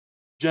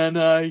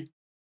Jenny,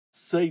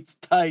 seat's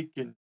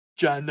taken,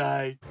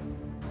 Jenny.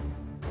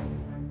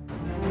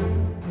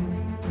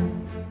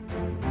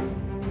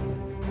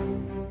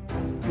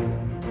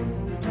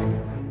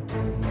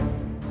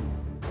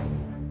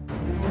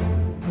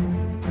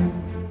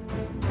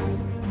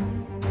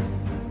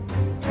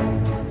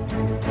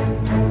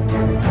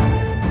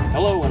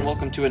 Hello and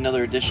welcome to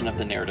another edition of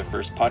the Narrative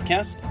First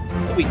podcast,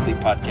 the weekly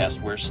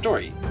podcast where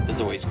story is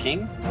always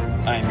king.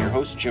 I am your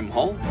host, Jim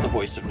Hull, the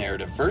voice of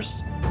Narrative First,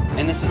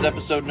 and this is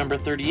episode number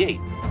 38,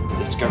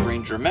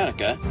 Discovering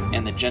Dramatica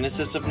and the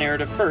Genesis of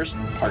Narrative First,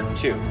 Part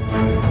 2.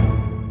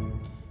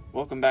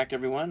 Welcome back,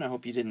 everyone. I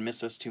hope you didn't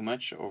miss us too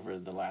much over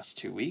the last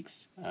 2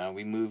 weeks.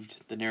 We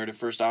moved the Narrative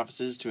First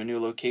offices to a new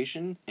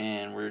location,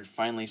 and we're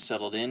finally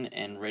settled in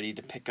and ready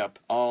to pick up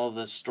all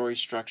the story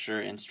structure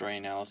and story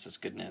analysis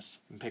goodness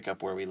and pick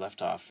up where we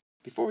left off.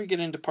 Before we get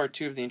into Part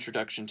 2 of the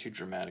introduction to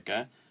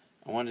Dramatica,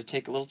 I wanted to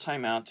take a little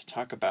time out to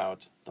talk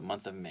about the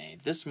month of May.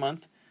 This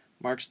month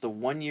marks the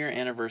 1-year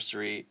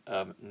anniversary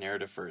of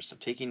Narrative First, of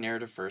taking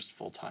Narrative First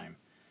full-time.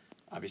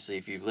 Obviously,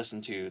 if you've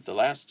listened to the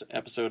last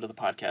episode of the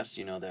podcast,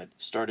 you know that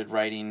started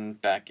writing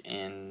back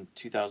in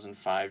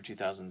 2005,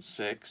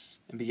 2006,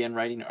 and began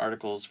writing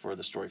articles for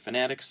the Story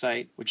Fanatic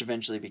site, which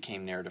eventually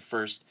became Narrative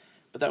First.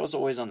 But that was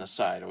always on the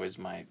side, always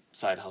my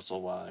side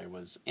hustle while I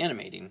was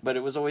animating. But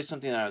it was always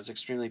something that I was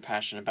extremely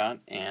passionate about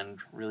and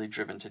really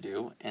driven to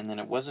do. And then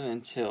it wasn't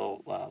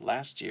until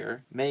last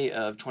year, May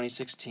of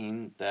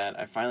 2016, that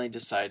I finally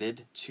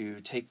decided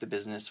to take the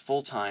business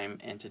full-time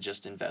and to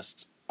just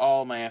invest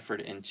all my effort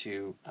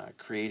into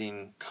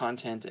creating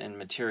content and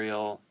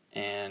material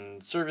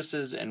and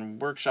services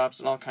and workshops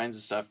and all kinds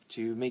of stuff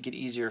to make it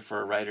easier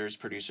for writers,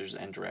 producers,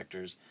 and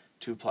directors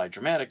to apply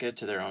Dramatica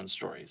to their own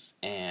stories.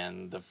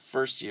 And the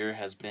first year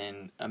has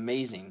been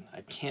amazing.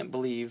 I can't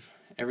believe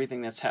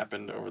everything that's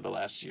happened over the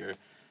last year.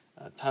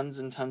 Tons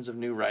and tons of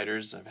new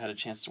writers. I've had a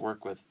chance to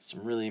work with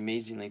some really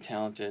amazingly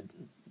talented,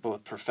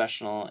 both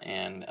professional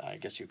and I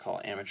guess you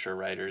call amateur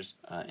writers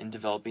in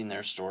developing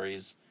their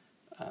stories.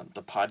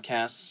 The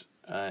podcast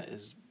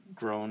is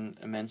grown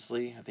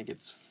immensely. I think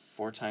it's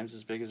 4 times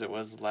as big as it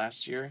was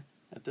last year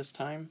at this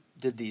time.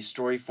 Did the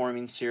story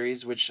forming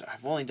series, which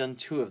I've only done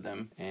 2 of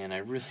them, and I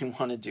really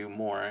want to do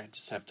more. I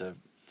just have to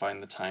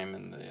find the time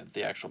and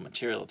the actual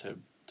material to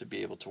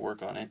be able to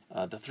work on it.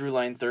 The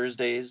Throughline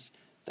Thursdays,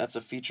 that's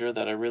a feature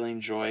that I really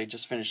enjoy.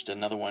 Just finished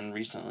another one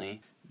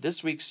recently.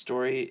 This week's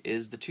story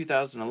is the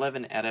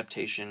 2011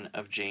 adaptation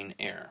of Jane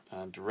Eyre,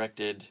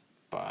 directed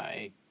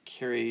by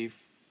Cary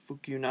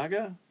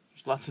Fukunaga.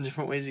 There's lots of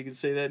different ways you can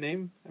say that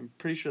name. I'm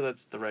pretty sure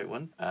that's the right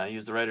one. He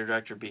was the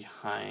writer-director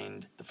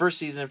behind the first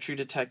season of True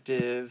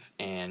Detective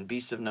and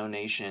Beasts of No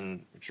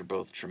Nation, which are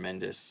both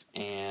tremendous,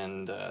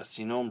 and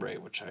Sin Nombre,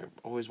 which I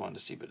always wanted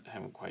to see but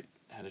haven't quite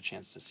had a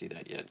chance to see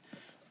that yet.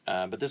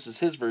 But this is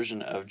his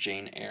version of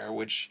Jane Eyre,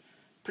 which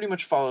pretty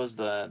much follows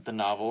the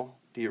novel,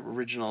 the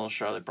original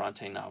Charlotte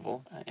Bronte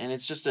novel. And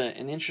it's just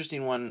an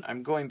interesting one.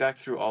 I'm going back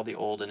through all the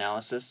old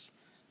analysis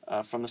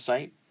from the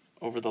site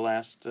over the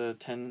last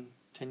 10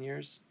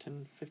 years,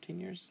 15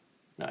 years?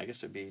 No, I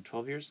guess it would be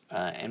 12 years.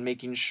 And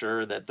making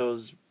sure that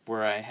those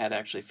where I had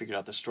actually figured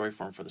out the story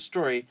form for the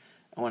story,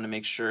 I wanted to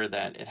make sure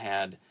that it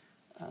had,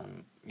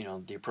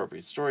 the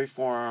appropriate story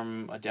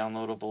form, a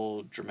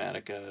downloadable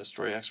Dramatica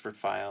story expert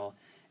file,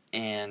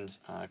 and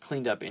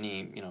cleaned up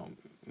any,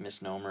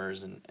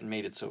 misnomers and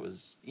made it so it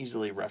was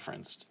easily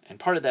referenced. And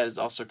part of that is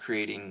also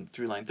creating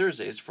Throughline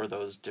Thursdays for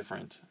those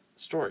different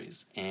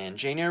stories. And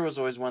Jane Eyre was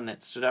always one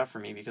that stood out for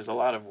me because a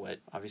lot of what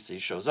obviously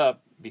shows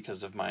up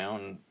because of my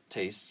own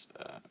tastes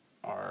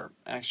are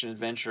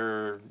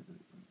action-adventure,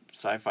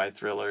 sci-fi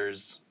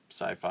thrillers,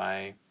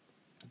 sci-fi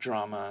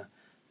drama,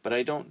 but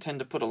I don't tend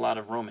to put a lot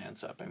of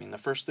romance up. I mean, the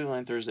first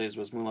Throughline Thursdays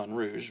was Moulin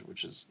Rouge,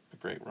 which is a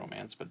great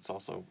romance, but it's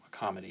also a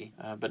comedy,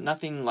 but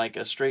nothing like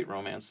a straight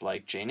romance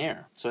like Jane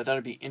Eyre. So I thought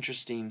it'd be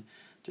interesting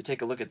to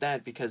take a look at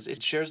that because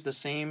it shares the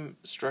same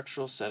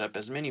structural setup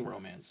as many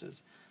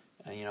romances.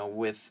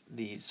 With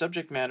the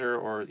subject matter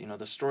or,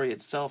 the story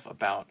itself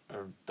about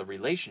the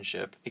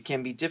relationship, it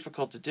can be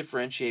difficult to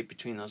differentiate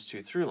between those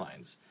 2 through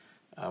lines.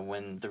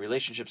 When the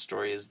relationship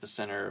story is the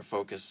center of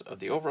focus of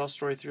the overall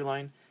story through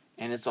line,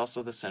 and it's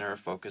also the center of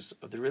focus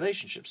of the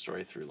relationship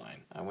story through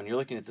line. When you're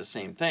looking at the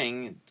same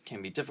thing, it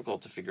can be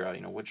difficult to figure out,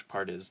 which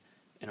part is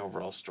an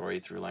overall story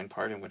through line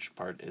part and which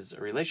part is a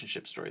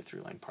relationship story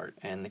through line part.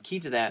 And the key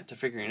to that, to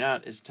figuring it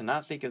out, is to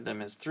not think of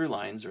them as through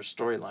lines or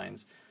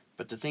storylines,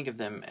 but to think of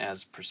them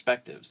as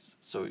perspectives.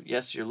 So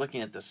yes, you're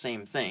looking at the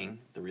same thing,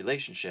 the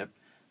relationship,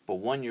 but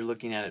one, you're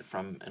looking at it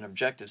from an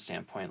objective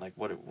standpoint, like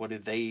what do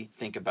they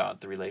think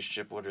about the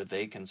relationship, what are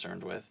they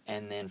concerned with?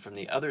 And then from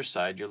the other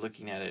side, you're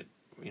looking at it,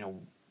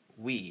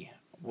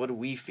 what do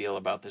we feel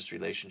about this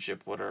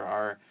relationship? What are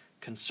our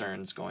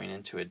concerns going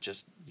into it,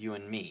 just you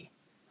and me,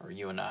 or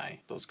you and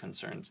I, those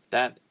concerns?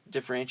 That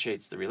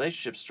differentiates the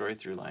relationship story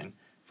through line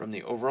from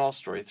the overall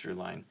story through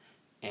line.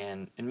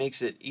 And it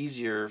makes it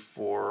easier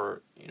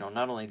for,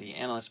 not only the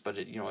analyst, but,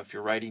 if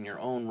you're writing your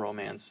own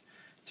romance,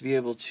 to be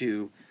able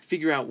to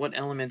figure out what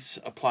elements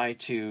apply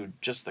to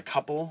just the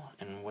couple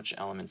and which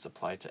elements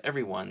apply to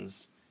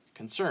everyone's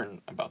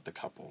concern about the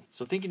couple.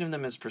 So thinking of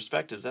them as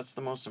perspectives, that's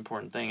the most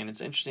important thing. And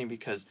it's interesting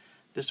because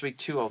this week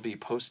too I'll be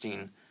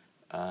posting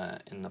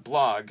in the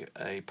blog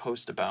a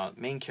post about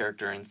main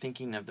character and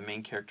thinking of the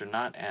main character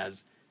not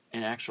as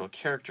an actual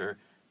character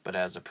but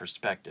as a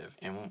perspective.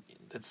 And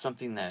that's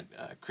something that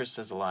Chris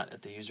says a lot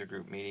at the user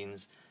group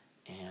meetings,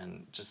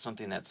 and just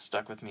something that's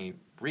stuck with me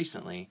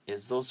recently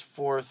is those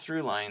 4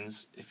 through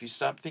lines. If you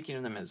stop thinking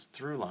of them as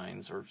through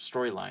lines or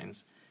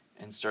storylines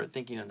and start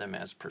thinking of them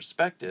as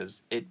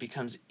perspectives, it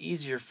becomes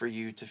easier for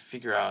you to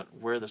figure out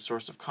where the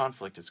source of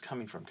conflict is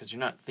coming from, because you're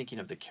not thinking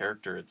of the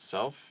character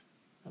itself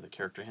or the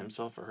character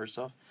himself or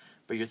herself,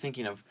 but you're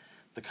thinking of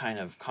the kind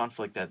of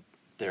conflict that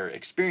they're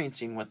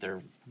experiencing, what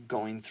they're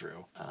going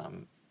through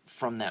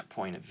from that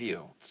point of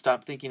view.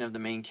 Stop thinking of the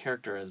main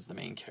character as the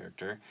main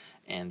character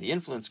and the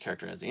influence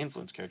character as the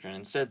influence character, and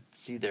instead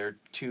see their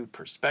 2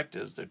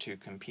 perspectives, their 2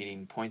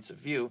 competing points of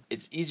view.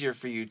 It's easier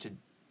for you to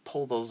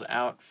pull those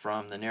out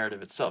from the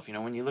narrative itself.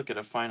 When you look at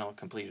a final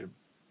completed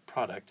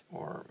product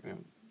or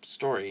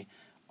story,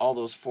 all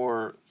those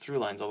 4 through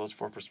lines, all those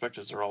 4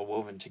 perspectives are all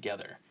woven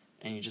together,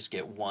 and you just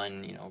get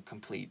one,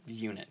 complete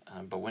unit.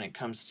 But when it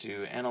comes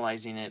to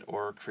analyzing it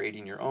or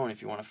creating your own,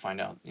 if you want to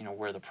find out,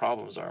 where the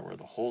problems are, where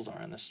the holes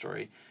are in the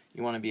story,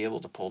 you want to be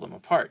able to pull them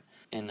apart.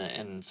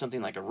 In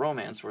something like a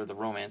romance, where the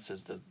romance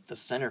is the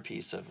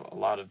centerpiece of a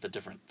lot of the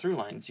different through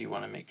lines, you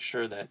want to make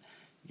sure that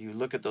you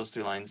look at those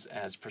through lines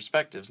as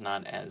perspectives,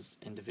 not as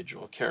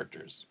individual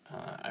characters.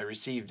 I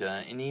received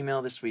an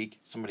email this week,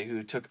 somebody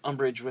who took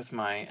umbrage with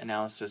my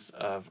analysis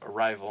of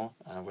Arrival,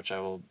 which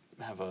I will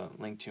have a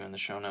link to in the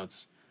show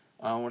notes.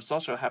 Which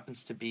also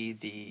happens to be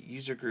the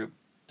user group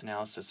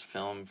analysis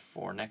film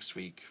for next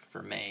week,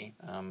 for May.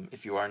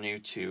 If you are new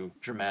to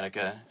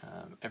Dramatica,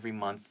 every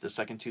month, the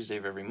second Tuesday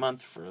of every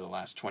month for the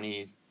last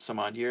 20 some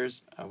odd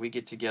years, we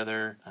get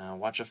together,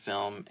 watch a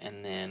film,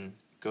 and then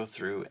go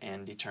through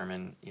and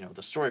determine,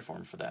 the story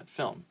form for that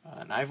film.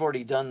 And I've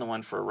already done the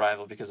one for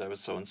Arrival because I was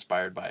so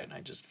inspired by it and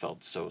I just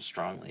felt so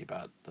strongly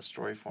about the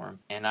story form.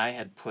 And I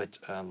had put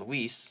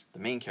Louise, the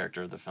main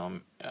character of the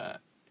film,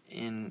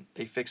 in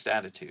a fixed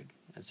attitude,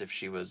 as if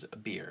she was a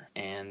beer.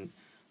 And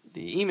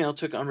the email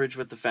took umbrage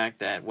with the fact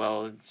that,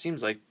 well, it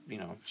seems like,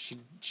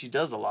 she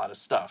does a lot of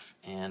stuff.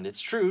 And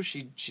it's true,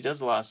 she does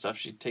a lot of stuff.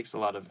 She takes a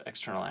lot of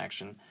external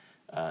action.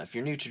 If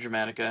you're new to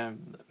Dramatica,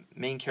 the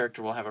main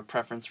character will have a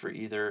preference for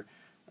either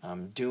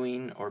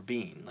doing or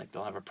being. Like,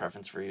 they'll have a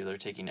preference for either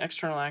taking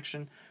external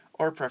action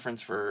or a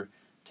preference for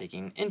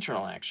taking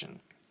internal action,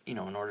 in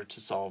order to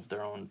solve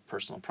their own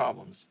personal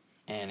problems.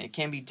 And it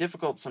can be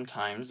difficult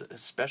sometimes,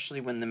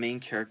 especially when the main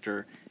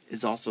character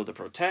is also the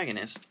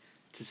protagonist,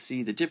 to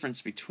see the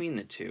difference between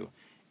the two.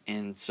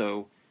 And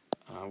so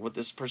what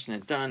this person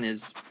had done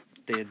is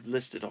they had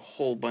listed a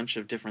whole bunch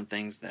of different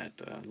things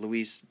that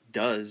Louise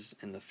does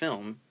in the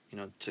film,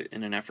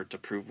 in an effort to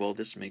prove, well,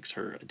 this makes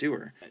her a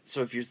doer.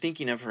 So if you're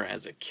thinking of her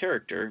as a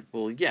character,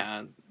 well,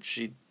 yeah,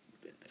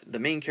 the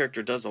main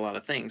character does a lot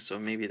of things, so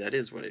maybe that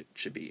is what it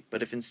should be.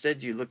 But if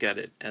instead you look at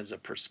it as a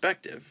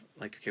perspective,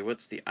 like, okay,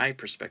 what's the I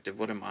perspective?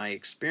 What am I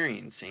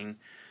experiencing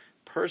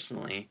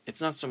personally?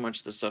 It's not so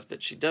much the stuff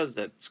that she does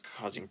that's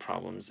causing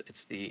problems,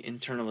 it's the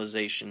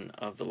internalization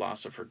of the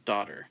loss of her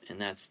daughter. And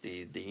that's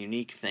the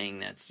unique thing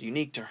that's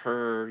unique to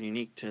her,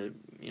 unique to,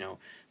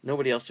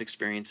 nobody else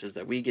experiences,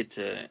 that we get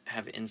to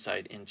have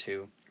insight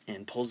into,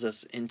 and pulls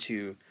us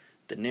into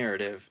the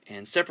narrative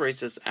and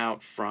separates us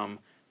out from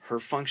her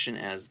function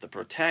as the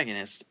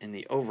protagonist in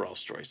the overall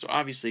story. So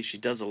obviously she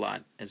does a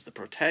lot as the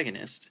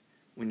protagonist.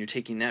 When you're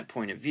taking that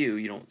point of view,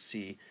 you don't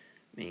see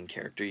main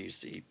character, you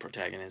see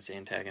protagonist,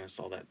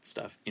 antagonist, all that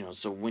stuff.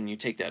 So when you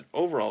take that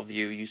overall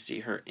view, you see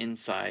her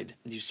inside,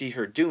 you see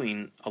her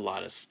doing a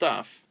lot of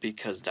stuff,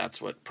 because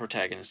that's what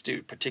protagonists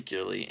do,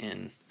 particularly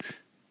in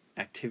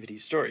activity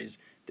stories.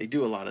 They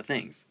do a lot of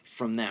things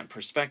from that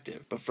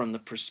perspective. But from the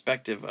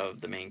perspective of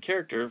the main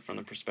character, from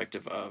the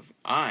perspective of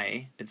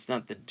it's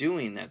not the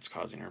doing that's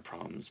causing her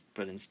problems,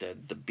 but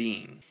instead the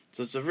being.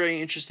 So it's a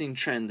very interesting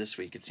trend this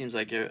week. It seems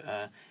like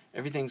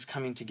everything's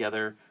coming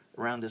together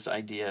around this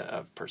idea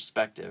of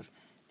perspective.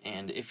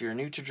 And if you're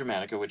new to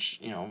Dramatica,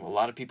 which, a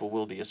lot of people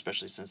will be,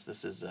 especially since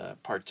this is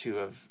part 2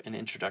 of an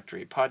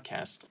introductory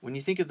podcast, when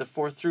you think of the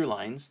 4 through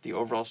lines, the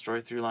overall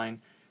story through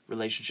line,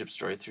 relationship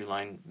story through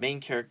line, main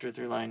character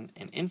through line,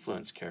 and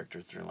influence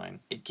character through line,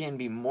 it can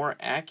be more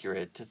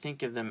accurate to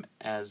think of them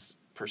as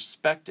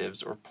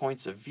perspectives or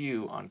points of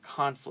view on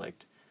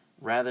conflict,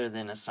 rather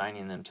than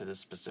assigning them to the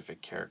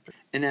specific character.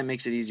 And that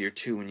makes it easier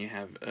too when you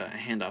have a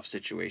handoff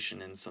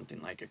situation in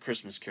something like A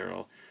Christmas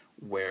Carol,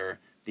 where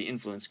the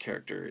influence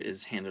character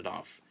is handed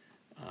off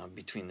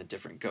between the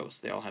different ghosts.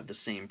 They all have the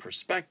same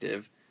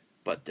perspective,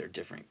 but they're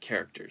different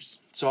characters.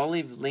 So I'll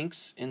leave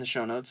links in the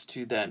show notes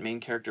to that main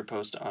character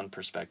post on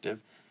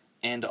perspective,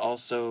 and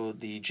also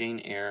the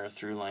Jane Eyre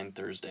Throughline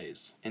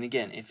Thursdays. And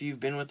again, if you've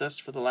been with us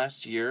for the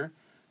last year,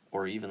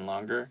 or even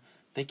longer,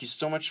 thank you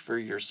so much for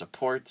your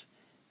support.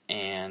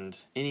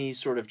 and any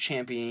sort of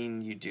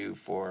championing you do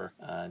for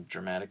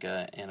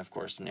Dramatica and, of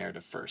course,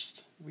 Narrative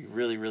First. We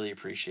really, really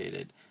appreciate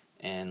it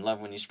and love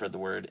when you spread the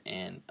word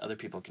and other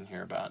people can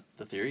hear about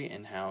the theory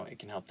and how it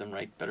can help them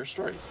write better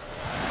stories.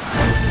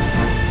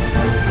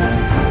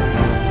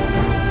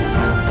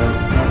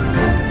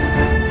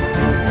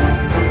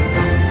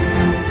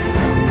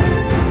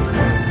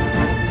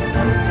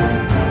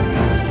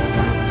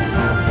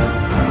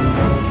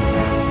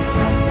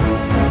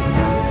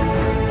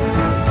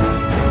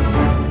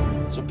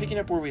 Picking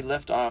up where we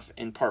left off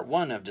in part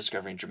 1 of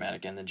Discovering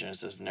Dramatica and the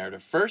Genesis of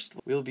Narrative First,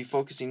 we will be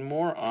focusing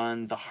more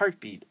on the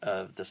heartbeat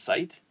of the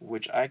site,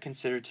 which I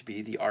consider to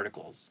be the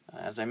articles.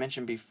 As I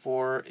mentioned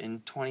before,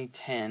 in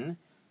 2010,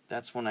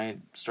 that's when I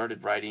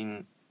started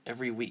writing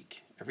every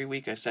week. Every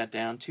week I sat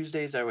down.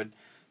 Tuesdays I would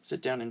sit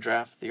down and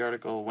draft the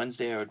article.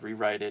 Wednesday I would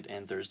rewrite it,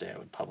 and Thursday I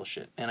would publish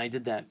it. And I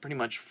did that pretty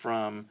much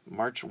from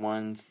March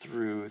 1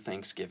 through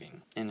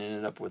Thanksgiving, and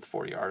ended up with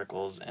 40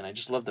 articles, and I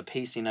just love the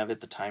pacing of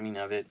it, the timing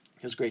of it.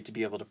 It was great to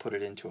be able to put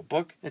it into a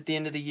book at the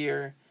end of the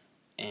year,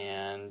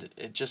 and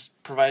it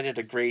just provided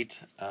a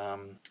great a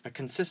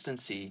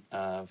consistency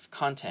of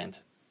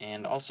content,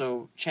 and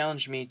also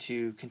challenged me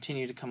to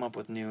continue to come up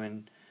with new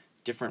and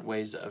different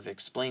ways of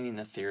explaining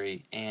the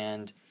theory.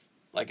 And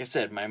like I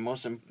said, my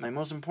most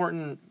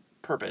important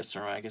purpose,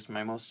 or I guess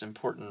my most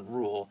important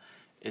rule,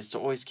 is to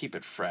always keep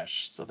it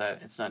fresh so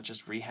that it's not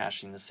just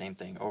rehashing the same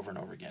thing over and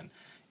over again.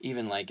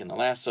 Even like in the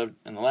last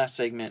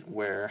segment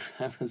where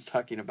I was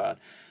talking about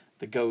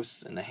the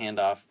ghosts and the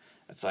handoff,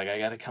 it's like I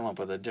got to come up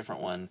with a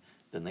different one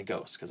than the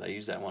ghosts because I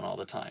use that one all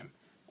the time.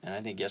 And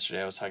I think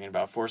yesterday I was talking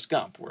about Forrest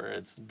Gump, where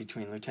it's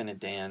between Lieutenant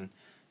Dan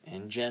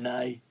and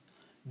Jedi,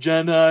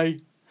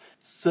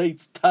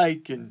 Sate's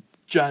Tyke and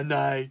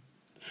Jedi.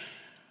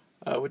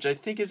 Which I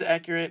think is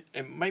accurate.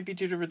 It might be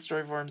two different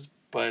story forms,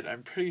 but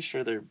I'm pretty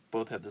sure they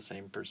both have the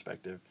same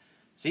perspective.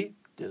 See?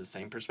 Did the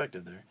same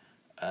perspective there.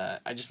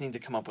 I just need to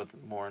come up with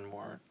more and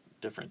more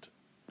different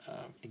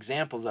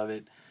examples of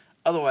it.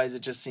 Otherwise,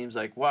 it just seems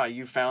like, wow,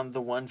 you found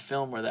the one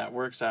film where that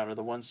works out, or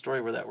the one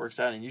story where that works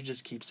out, and you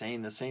just keep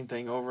saying the same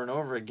thing over and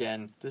over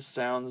again. This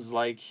sounds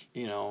like,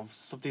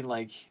 something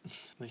like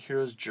The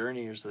Hero's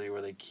Journey or something,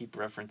 where they keep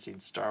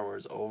referencing Star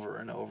Wars over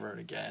and over and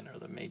again, or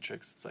The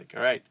Matrix. It's like,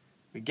 all right,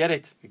 we get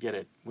it.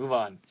 Move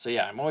on. So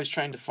yeah, I'm always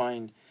trying to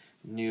find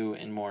new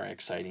and more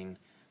exciting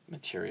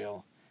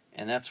material,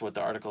 and that's what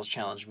the articles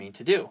challenge me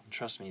to do.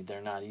 Trust me, they're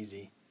not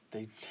easy.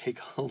 They take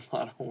a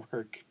lot of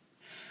work.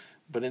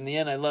 But in the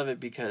end, I love it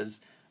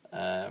because,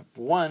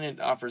 one, it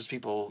offers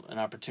people an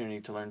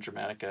opportunity to learn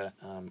Dramatica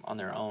on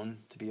their own,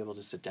 to be able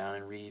to sit down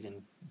and read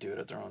and do it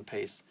at their own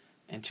pace.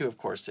 And two, of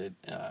course, it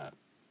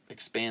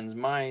expands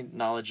my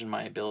knowledge and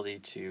my ability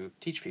to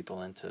teach people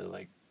and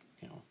to,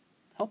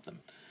 help them.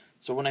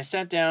 So when I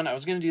sat down, I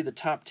was going to do the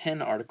top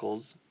 10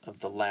 articles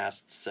of the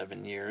last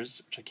 7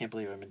 years, which I can't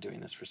believe I've been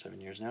doing this for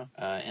 7 years now.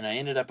 And I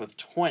ended up with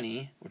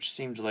 20, which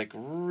seemed like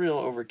real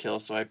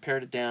overkill, so I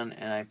pared it down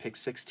and I picked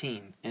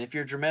 16. And if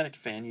you're a Dramatica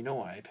fan, you know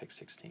why I picked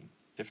 16.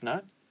 If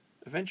not,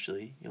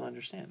 eventually you'll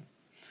understand.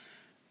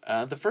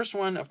 The first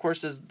one, of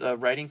course, is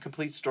writing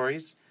complete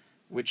stories,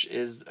 which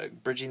is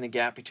bridging the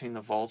gap between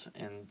the vault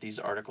and these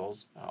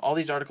articles. All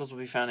these articles will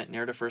be found at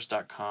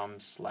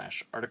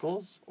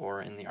narrativefirst.com/articles or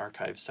in the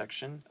archive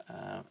section.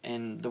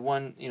 And the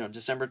one,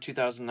 December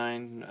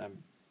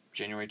 2009,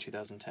 January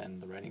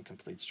 2010, the Writing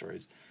Complete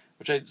Stories,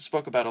 which I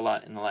spoke about a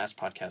lot in the last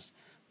podcast.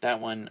 That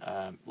one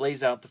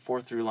lays out the 4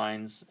 through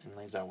lines and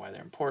lays out why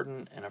they're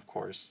important. And of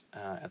course,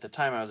 at the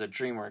time I was at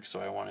DreamWorks, so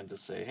I wanted to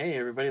say, hey,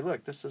 everybody,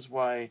 look, this is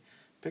why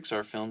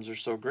Pixar films are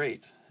so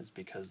great, is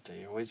because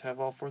they always have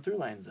all 4 through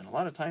lines, and a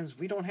lot of times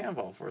we don't have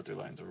all 4 through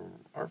lines, or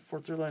our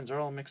 4 through lines are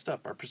all mixed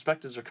up. Our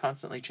perspectives are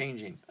constantly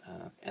changing,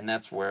 and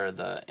that's where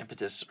the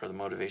impetus or the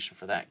motivation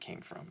for that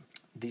came from.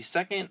 The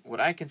second, what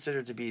I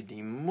consider to be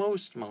the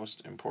most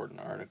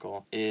important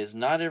article, is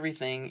Not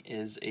Everything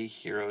is a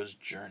Hero's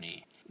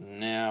Journey.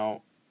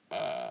 Now,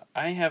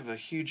 I have a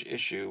huge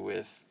issue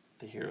with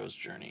the hero's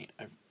journey.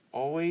 I've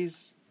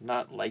always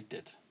not liked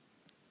it.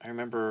 I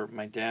remember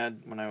my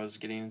dad, when I was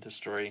getting into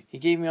story, he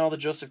gave me all the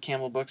Joseph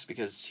Campbell books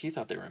because he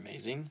thought they were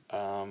amazing.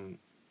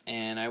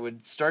 And I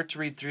would start to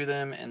read through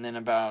them, and then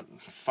about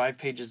 5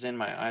 pages in,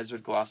 my eyes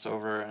would gloss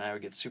over, and I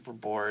would get super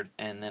bored,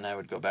 and then I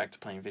would go back to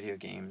playing video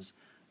games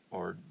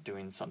or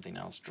doing something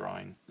else,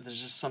 drawing.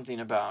 There's just something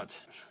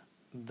about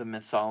the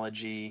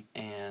mythology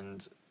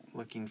and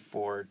looking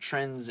for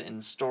trends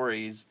in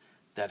stories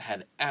that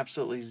had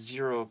absolutely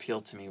zero appeal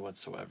to me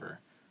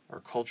whatsoever, or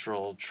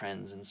cultural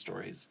trends in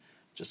stories.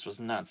 Just was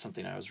not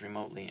something I was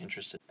remotely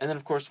interested in. And then,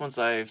 of course, once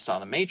I saw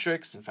The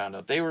Matrix and found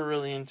out they were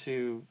really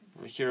into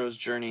the hero's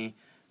journey,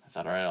 I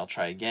thought, all right, I'll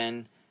try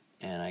again.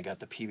 And I got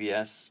the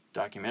PBS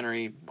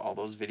documentary, all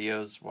those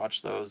videos,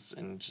 watched those,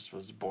 and just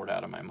was bored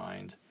out of my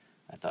mind.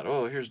 I thought,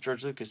 oh, here's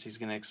George Lucas. He's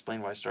going to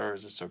explain why Star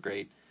Wars is so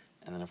great.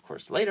 And then, of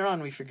course, later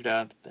on we figured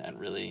out that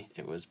really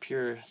it was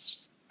pure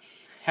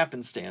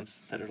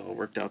happenstance that it all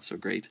worked out so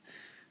great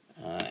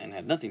and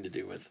had nothing to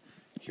do with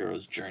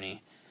hero's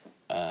journey.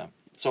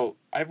 So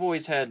I've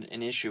always had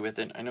an issue with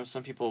it. I know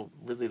some people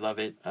really love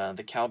it.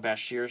 The Cal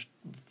Bashir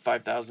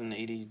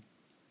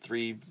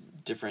 5,083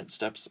 different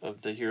steps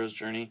of the hero's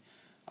journey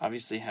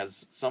obviously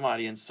has some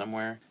audience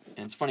somewhere.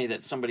 And it's funny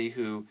that somebody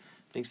who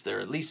thinks there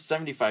are at least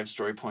 75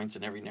 story points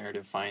in every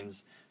narrative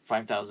finds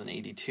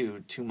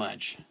 5,082 too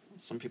much.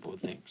 Some people would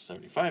think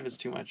 75 is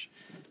too much.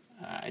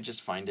 I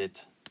just find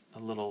it a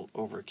little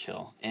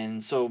overkill.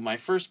 And so my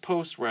first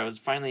post where I was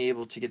finally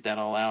able to get that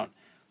all out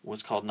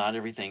was called Not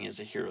Everything is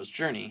a Hero's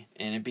Journey.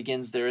 And it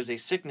begins, there is a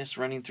sickness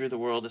running through the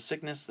world, a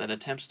sickness that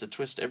attempts to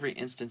twist every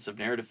instance of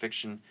narrative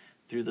fiction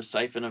through the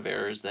siphon of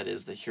errors that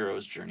is the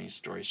hero's journey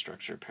story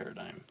structure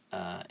paradigm.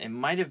 It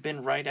might have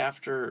been right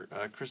after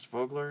Chris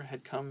Vogler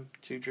had come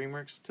to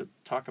DreamWorks to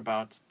talk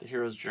about the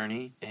hero's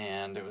journey,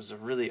 and it was a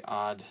really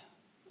odd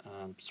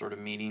sort of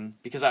meeting,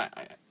 because I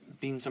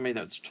being somebody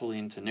that's totally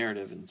into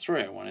narrative and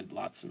story, I wanted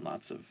lots and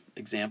lots of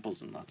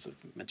examples and lots of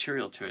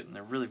material to it, and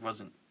there really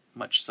wasn't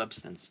much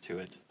substance to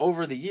it.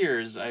 Over the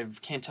years, I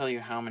can't tell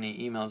you how many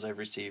emails I've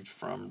received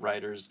from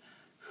writers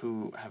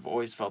who have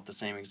always felt the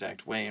same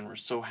exact way and were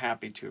so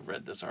happy to have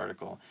read this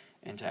article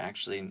and to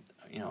actually,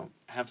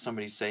 have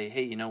somebody say,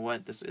 hey, you know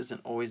what, this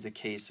isn't always the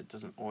case, it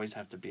doesn't always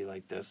have to be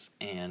like this,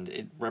 and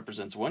it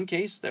represents one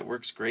case that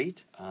works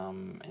great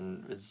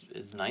and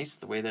is nice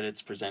the way that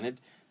it's presented,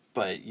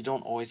 but you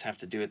don't always have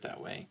to do it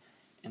that way.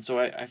 And so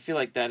I feel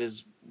like that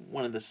is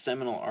one of the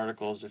seminal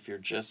articles if you're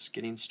just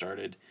getting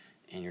started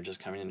and you're just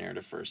coming to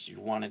narrative first. You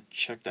want to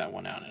check that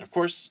one out. And of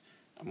course,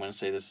 I'm going to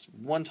say this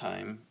one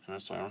time,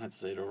 so I don't have to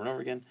say it over and over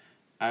again,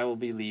 I will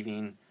be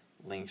leaving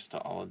links to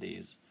all of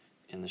these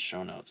in the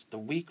show notes. The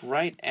week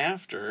right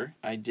after,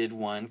 I did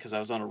one, because I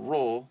was on a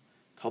roll,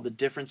 called The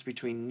Difference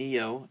Between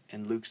Neo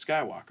and Luke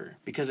Skywalker,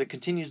 because it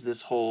continues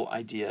this whole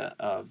idea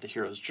of the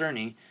hero's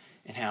journey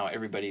and how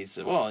everybody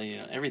said, well,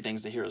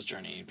 everything's the hero's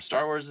journey.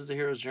 Star Wars is the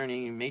hero's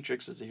journey,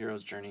 Matrix is the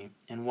hero's journey.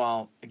 And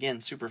while, again,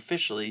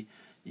 superficially,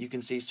 you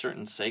can see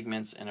certain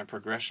segments and a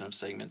progression of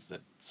segments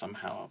that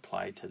somehow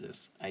apply to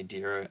this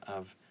idea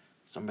of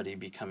somebody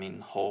becoming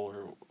whole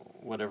or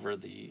whatever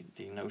the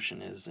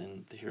notion is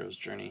in the hero's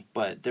journey.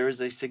 But there is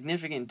a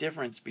significant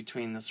difference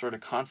between the sort of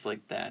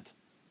conflict that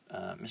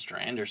Mr.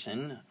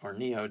 Anderson, or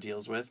Neo,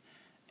 deals with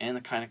and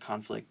the kind of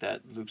conflict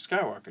that Luke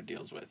Skywalker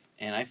deals with.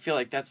 And I feel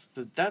like that's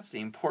the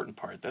important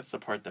part. That's the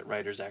part that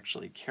writers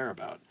actually care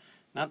about.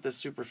 Not the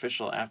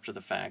superficial after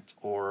the fact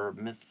or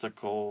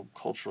mythical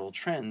cultural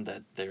trend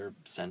that they're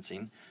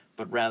sensing,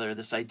 but rather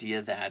this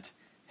idea that,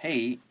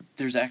 hey,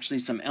 there's actually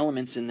some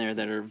elements in there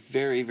that are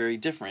very, very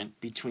different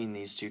between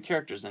these two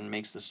characters and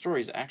makes the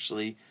stories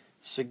actually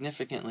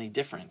significantly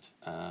different.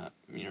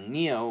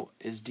 Neo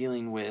is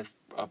dealing with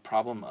a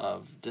problem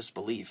of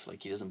disbelief,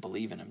 like he doesn't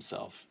believe in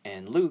himself.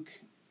 And Luke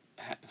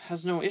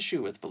has no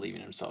issue with believing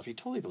in himself. He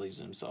totally believes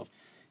in himself.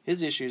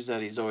 His issue is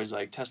that he's always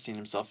testing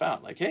himself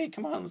out. Like, hey,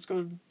 come on, let's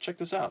go check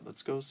this out.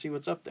 Let's go see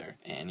what's up there.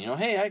 And,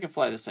 hey, I can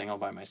fly this thing all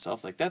by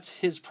myself. That's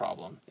his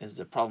problem, is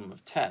the problem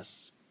of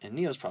tests. And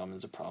Neo's problem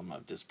is a problem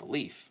of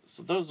disbelief.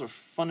 So those are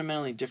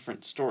fundamentally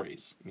different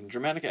stories.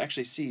 Dramatica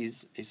actually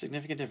sees a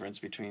significant difference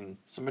between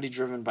somebody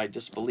driven by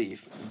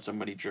disbelief and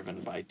somebody driven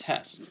by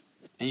test.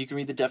 And you can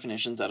read the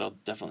definitions. That'll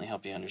definitely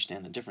help you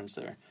understand the difference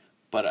there.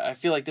 But I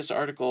feel like this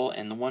article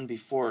and the one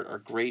before it are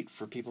great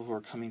for people who are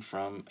coming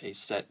from a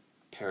set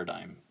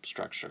paradigm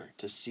structure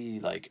to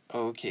see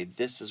okay,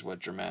 this is what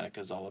Dramatica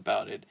is all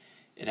about.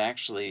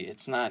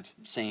 It's not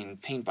saying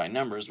paint by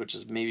numbers, which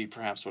is maybe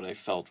perhaps what I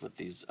felt with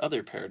these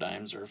other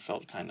paradigms, or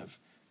felt kind of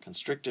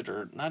constricted,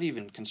 or not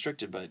even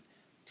constricted, but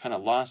kind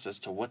of lost as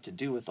to what to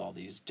do with all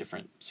these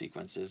different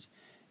sequences.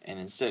 And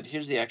instead,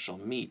 here's the actual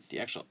meat, the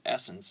actual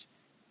essence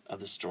of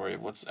the story,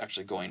 of what's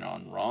actually going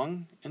on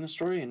wrong in the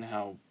story and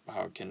how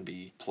it can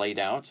be played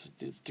out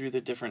through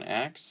the different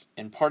acts.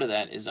 And part of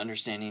that is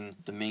understanding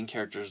the main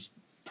character's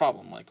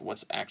problem,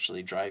 what's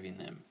actually driving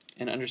them.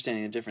 And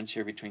understanding the difference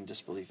here between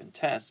disbelief and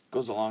test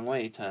goes a long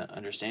way to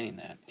understanding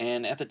that.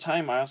 And at the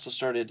time, I also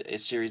started a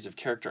series of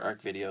character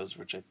arc videos,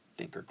 which I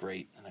think are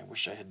great, and I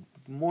wish I had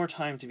more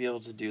time to be able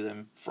to do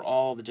them for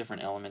all the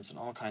different elements and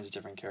all kinds of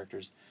different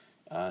characters.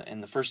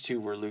 And the first two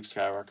were Luke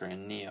Skywalker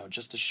and Neo,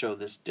 just to show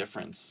this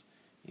difference,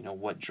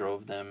 what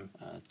drove them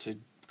to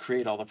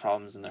create all the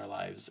problems in their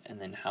lives, and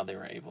then how they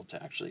were able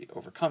to actually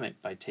overcome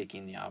it by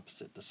taking the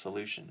opposite, the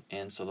solution.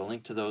 And so the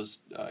link to those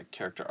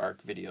character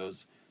arc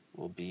videos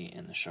will be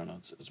in the show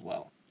notes as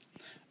well.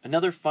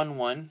 Another fun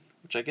one,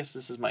 which I guess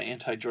this is my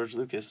anti-George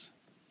Lucas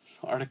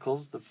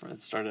articles,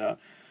 it started out,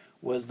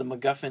 was the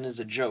MacGuffin is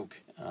a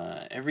joke.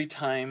 Every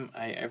time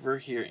I ever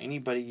hear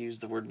anybody use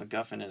the word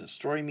MacGuffin at a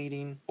story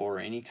meeting or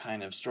any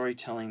kind of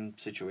storytelling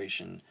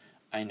situation,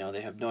 I know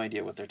they have no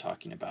idea what they're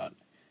talking about.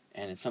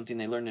 And it's something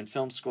they learned in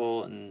film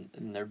school, and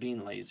they're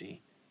being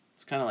lazy.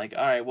 It's kind of like,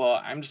 all right, well,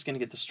 I'm just going to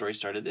get the story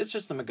started. It's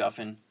just the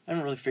MacGuffin. I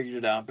haven't really figured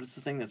it out, but it's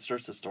the thing that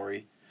starts the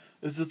story.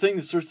 It's the thing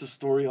that starts the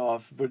story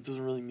off, but it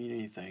doesn't really mean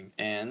anything.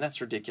 And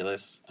that's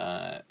ridiculous.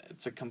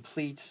 It's a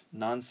complete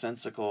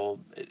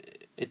nonsensical...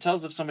 It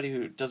tells of somebody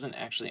who doesn't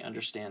actually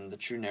understand the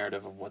true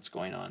narrative of what's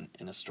going on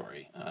in a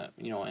story.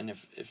 And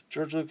if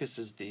George Lucas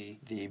is the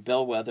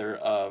bellwether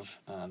of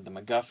the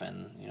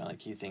MacGuffin,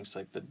 like he thinks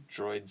like the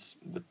droids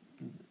with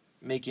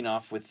making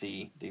off with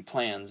the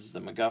plans,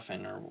 the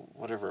MacGuffin, or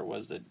whatever it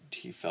was that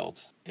he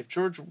felt. If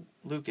George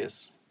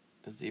Lucas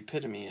is the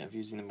epitome of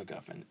using the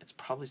MacGuffin, it's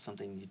probably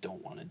something you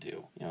don't want to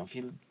do. If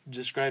he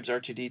describes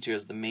R2-D2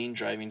 as the main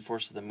driving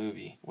force of the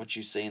movie, what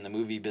you say in the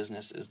movie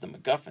business is the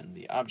MacGuffin,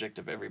 the object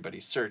of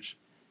everybody's search,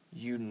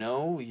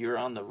 you're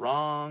on the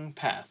wrong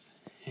path.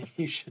 And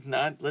you should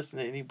not listen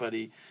to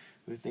anybody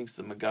who thinks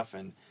the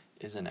MacGuffin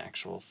is an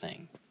actual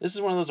thing. This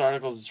is one of those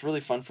articles that's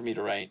really fun for me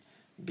to write,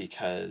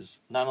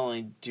 because not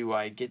only do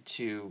I get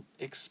to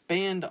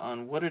expand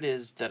on what it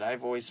is that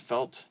I've always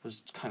felt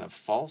was kind of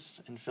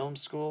false in film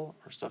school,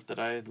 or stuff that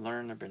I had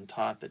learned or been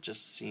taught that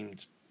just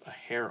seemed a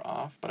hair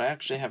off, but I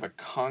actually have a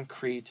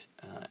concrete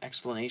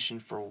explanation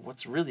for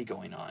what's really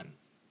going on,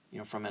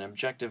 from an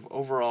objective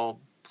overall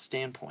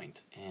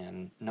standpoint,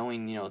 and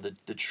knowing,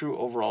 the true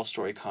overall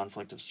story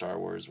conflict of Star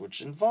Wars,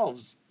 which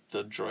involves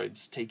the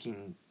droids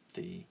taking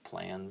the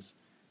plans,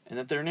 and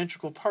that they're an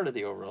integral part of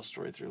the overall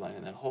story through line,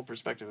 and that whole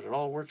perspective, it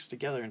all works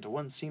together into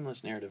one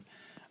seamless narrative.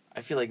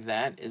 I feel like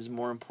that is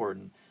more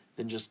important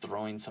than just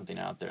throwing something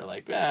out there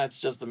like,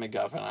 it's just the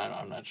MacGuffin,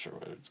 I'm not sure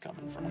where it's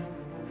coming from.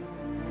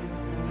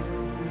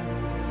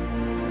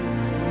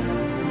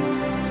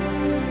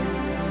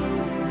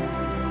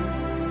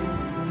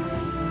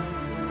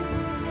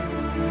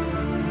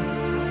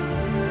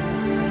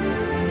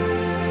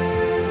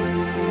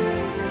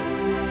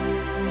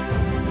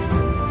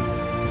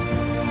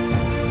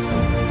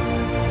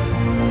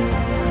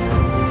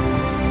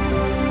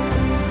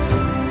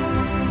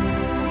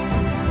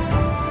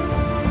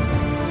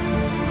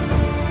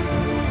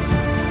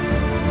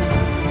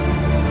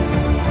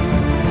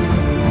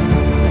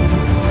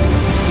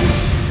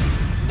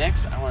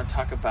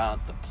 Talk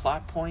about the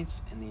plot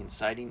points and the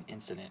inciting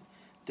incident.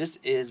 This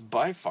is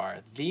by far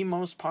the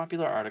most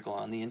popular article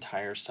on the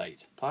entire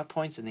site. Plot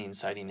points and the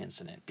inciting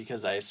incident,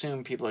 because I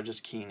assume people are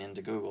just keying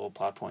into Google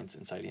plot points,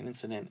 inciting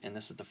incident, and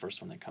this is the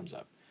first one that comes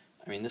up.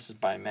 This is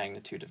by a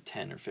magnitude of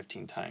 10 or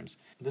 15 times.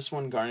 This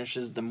one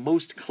garnishes the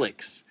most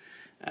clicks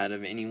out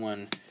of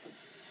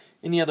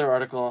any other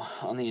article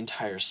on the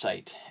entire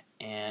site.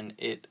 And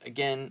it,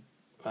 again,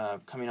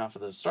 coming off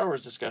of the Star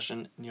Wars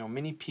discussion,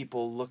 many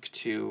people look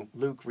to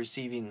Luke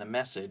receiving the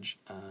message,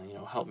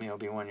 help me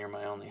Obi-Wan, you're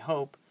my only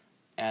hope,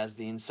 as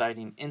the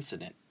inciting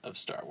incident of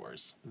Star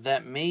Wars.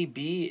 That may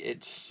be,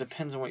 it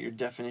depends on what your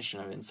definition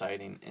of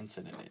inciting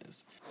incident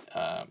is.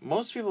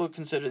 Most people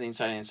consider the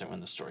inciting incident when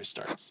the story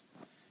starts.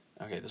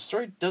 Okay, the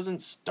story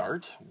doesn't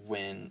start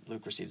when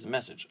Luke receives the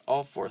message.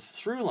 All four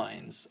through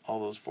lines, all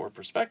those four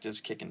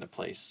perspectives kick into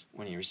place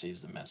when he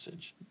receives the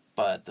message.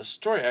 But the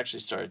story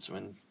actually starts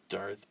when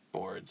Darth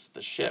boards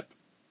the ship,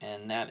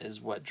 and that is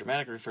what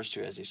dramatically refers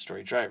to as a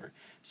story driver.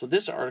 So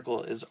this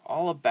article is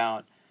all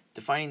about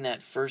defining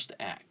that first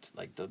act,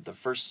 like the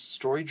first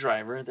story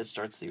driver that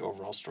starts the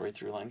overall story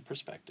through line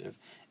perspective,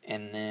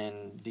 and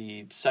then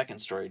the second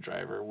story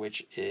driver,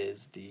 which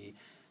is the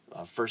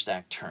first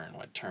act turn,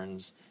 what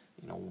turns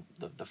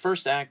the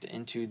first act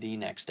into the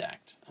next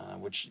act,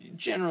 which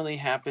generally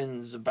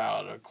happens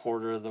about a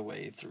quarter of the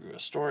way through a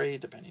story,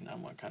 depending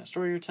on what kind of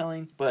story you're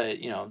telling. But,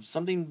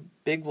 something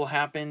big will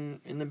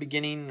happen in the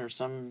beginning, or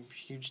some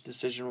huge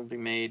decision will be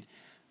made.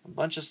 A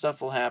bunch of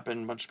stuff will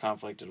happen, a bunch of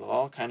conflict. It'll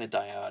all kind of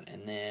die out,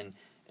 and then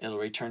it'll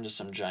return to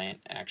some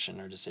giant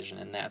action or decision,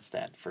 and that's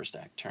that first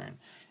act turn.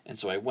 And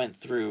so I went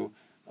through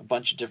a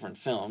bunch of different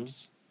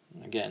films.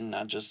 Again,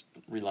 not just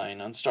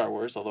relying on Star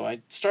Wars, although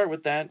I start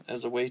with that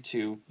as a way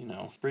to,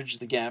 bridge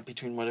the gap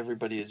between what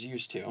everybody is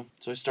used to.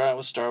 So I start out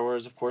with Star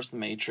Wars, of course, The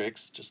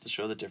Matrix, just to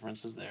show the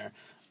differences there.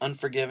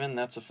 Unforgiven,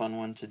 that's a fun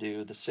one to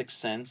do. The Sixth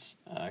Sense,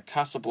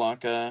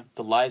 Casablanca,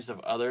 The Lives of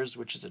Others,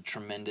 which is a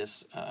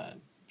tremendous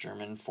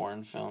German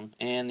foreign film,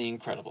 and The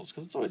Incredibles,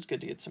 because it's always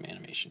good to get some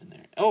animation in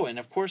there. Oh, and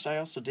of course I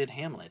also did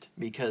Hamlet,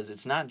 because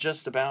it's not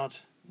just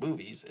about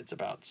movies, it's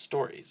about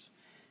stories.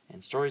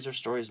 And stories are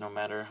stories no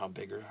matter how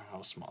big or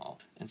how small.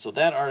 And so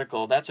that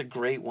article, that's a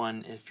great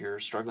one if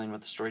you're struggling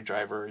with the story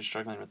driver or you're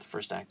struggling with the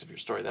first act of your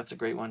story. That's a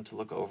great one to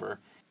look over.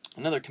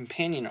 Another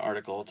companion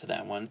article to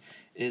that one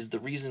is The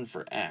Reason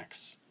for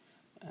Acts.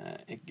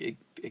 It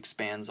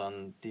expands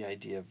on the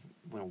idea of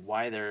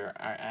why there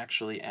are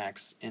actually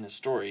acts in a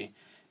story.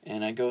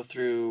 And I go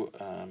through,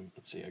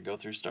 I go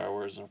through Star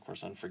Wars and, of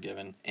course,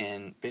 Unforgiven,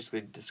 and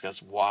basically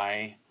discuss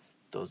why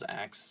those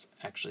acts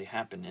actually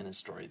happen in a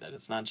story. That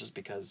it's not just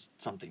because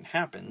something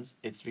happens,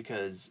 it's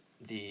because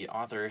the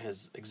author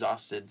has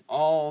exhausted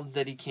all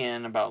that he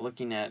can about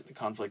looking at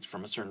conflict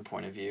from a certain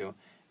point of view,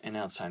 and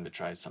now it's time to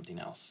try something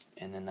else.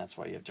 And then that's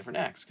why you have different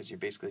acts, because you're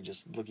basically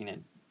just looking at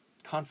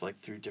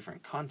conflict through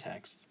different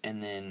contexts.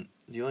 And then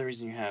the only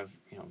reason you have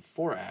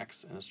 4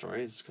 acts in a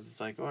story is because it's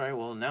like, all right,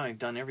 well, now I've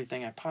done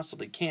everything I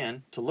possibly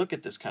can to look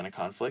at this kind of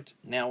conflict.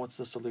 Now what's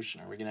the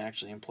solution? Are we going to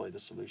actually employ the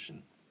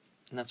solution?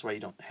 And that's why you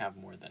don't have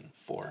more than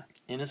 4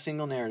 in a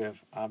single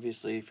narrative.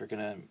 Obviously, if you're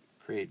going to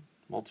create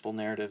multiple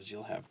narratives,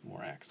 you'll have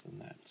more acts than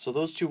that. So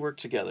those two work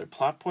together,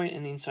 plot point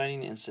and the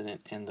inciting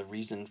incident and the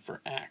reason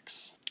for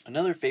acts.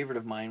 Another favorite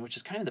of mine, which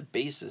is kind of the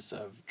basis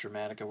of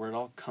Dramatica, where it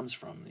all comes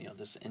from,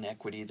 this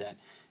inequity that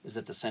is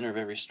at the center of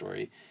every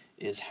story,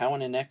 is how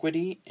an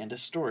inequity and a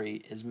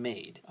story is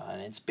made.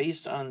 And it's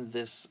based on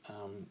this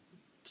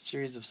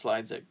series of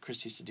slides that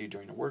Chris used to do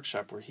during a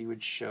workshop, where he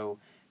would show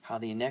how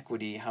the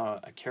inequity, how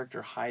a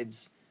character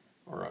hides,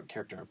 or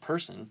a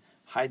person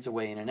hides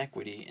away an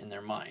inequity in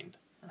their mind,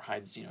 or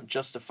hides,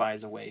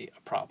 justifies away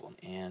a problem.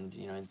 And,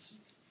 it's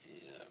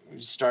you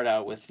start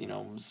out with,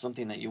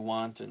 something that you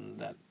want, and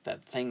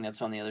that thing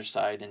that's on the other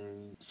side,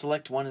 and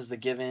select one as the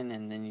given,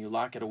 and then you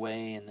lock it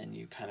away, and then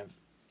you kind of,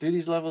 through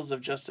these levels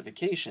of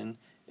justification,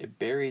 it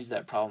buries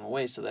that problem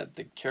away so that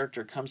the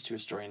character comes to a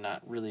story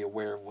not really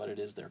aware of what it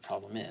is their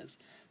problem is.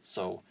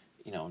 So,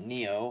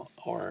 Neo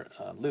or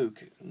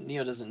Luke,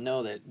 Neo doesn't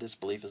know that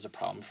disbelief is a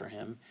problem for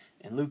him,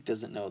 and Luke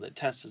doesn't know that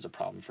test is a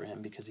problem for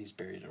him because he's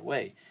buried it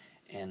away.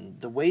 And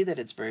the way that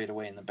it's buried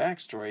away in the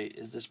backstory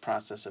is this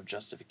process of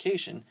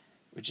justification,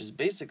 which is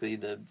basically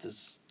the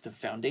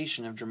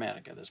foundation of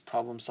Dramatica, this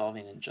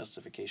problem-solving and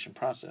justification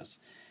process.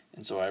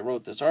 And so I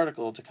wrote this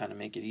article to kind of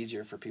make it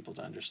easier for people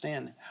to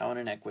understand how an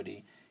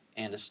inequity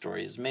and a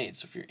story is made.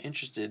 So if you're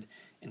interested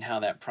in how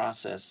that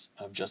process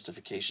of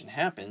justification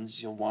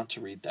happens, you'll want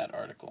to read that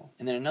article.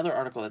 And then another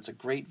article that's a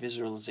great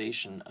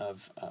visualization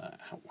of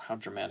how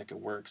Dramatica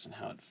works and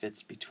how it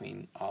fits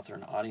between author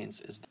and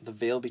audience is The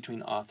Veil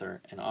Between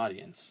Author and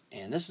Audience.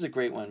 And this is a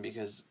great one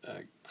because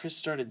Chris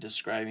started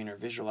describing or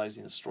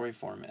visualizing the story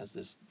form as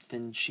this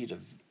thin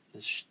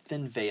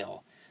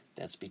veil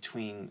that's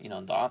between,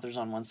 the author's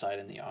on one side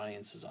and the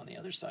audience is on the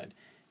other side.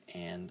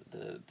 And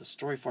the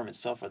story form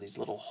itself are these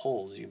little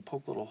holes. You can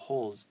poke little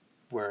holes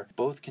where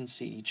both can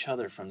see each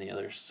other from the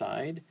other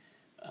side,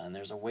 and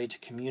there's a way to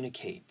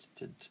communicate,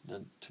 to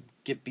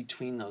get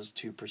between those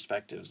two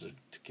perspectives, or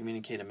to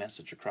communicate a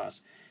message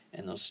across.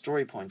 And those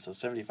story points, those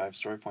 75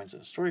 story points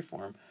in a story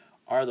form,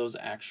 are those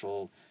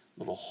actual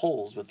little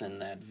holes within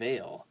that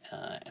veil.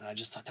 And I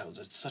just thought that was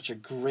such a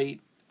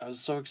great, I was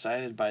so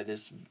excited by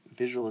this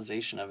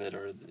visualization of it,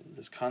 or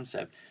this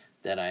concept,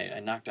 that I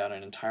knocked out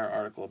an entire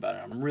article about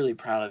it. I'm really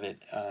proud of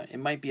it.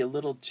 It might be a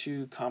little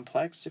too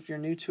complex if you're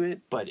new to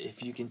it, but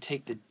if you can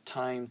take the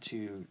time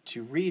to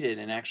read it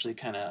and actually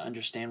kind of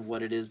understand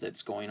what it is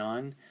that's going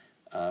on,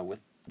 with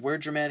where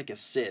Dramatica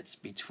sits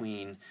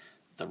between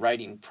the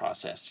writing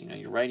process,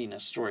 you're writing a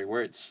story,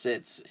 where it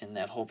sits in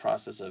that whole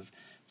process of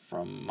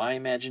from my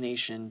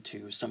imagination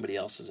to somebody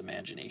else's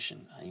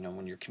imagination.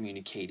 When you're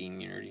communicating,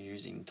 you're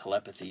using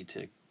telepathy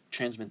to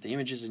transmit the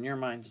images in your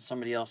mind to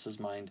somebody else's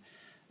mind.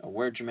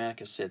 Where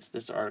Dramatica sits,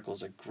 this article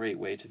is a great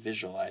way to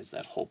visualize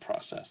that whole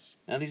process.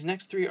 Now, these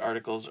next three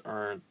articles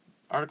are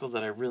articles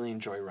that I really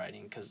enjoy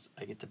writing because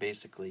I get to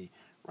basically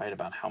write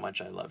about how much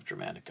I love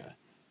Dramatica.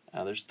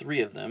 There's three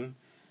of them.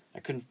 I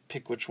couldn't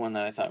pick which one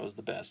that I thought was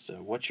the best.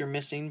 What You're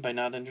Missing by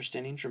Not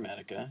Understanding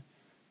Dramatica,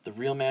 The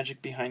Real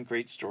Magic Behind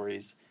Great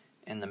Stories,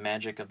 and The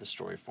Magic of the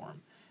Story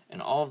Form.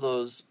 And all of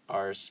those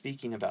are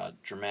speaking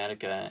about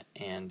Dramatica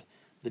and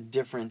the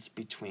difference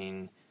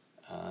between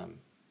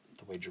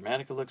the way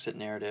Dramatica looks at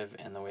narrative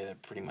and the way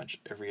that pretty much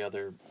every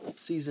other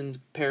seasoned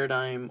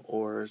paradigm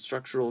or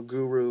structural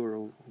guru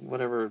or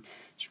whatever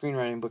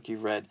screenwriting book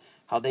you've read,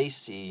 how they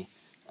see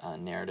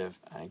narrative.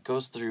 It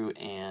goes through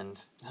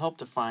and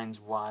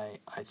defines why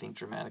I think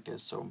Dramatica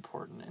is so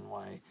important and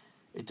why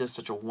it does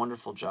such a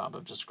wonderful job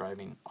of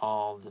describing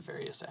all the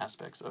various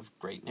aspects of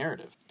great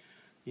narrative.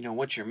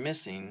 What You're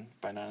Missing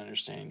by Not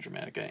Understanding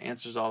Dramatica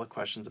answers all the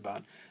questions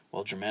about,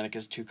 well, Dramatica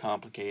is too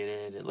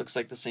complicated, it looks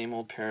like the same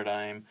old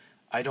paradigm,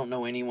 I don't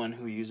know anyone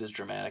who uses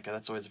Dramatica.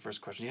 That's always the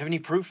first question. Do you have any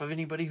proof of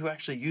anybody who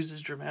actually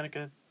uses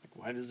Dramatica? It's like,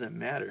 why does it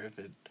matter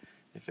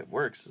if it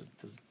works?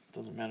 It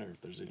doesn't matter if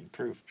there's any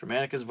proof.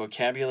 Dramatica's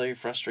vocabulary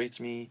frustrates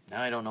me.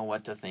 Now I don't know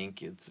what to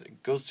think.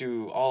 It goes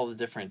through all the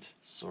different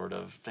sort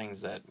of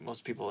things that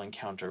most people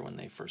encounter when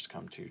they first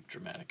come to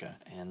Dramatica.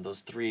 And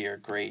those three are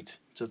great.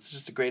 So it's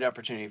just a great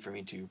opportunity for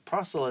me to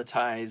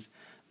proselytize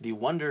the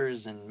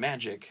wonders and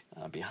magic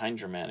behind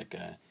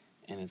Dramatica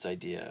and its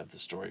idea of the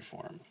story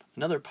form.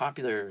 Another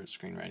popular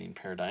screenwriting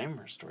paradigm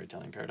or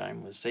storytelling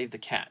paradigm was Save the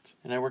Cat.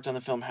 And I worked on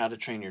the film How to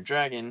Train Your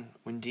Dragon.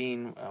 When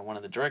Dean, one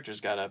of the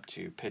directors, got up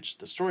to pitch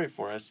the story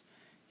for us,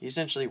 he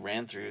essentially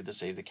ran through the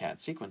Save the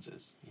Cat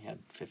sequences. He had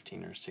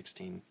 15 or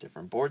 16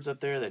 different boards up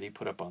there that he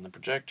put up on the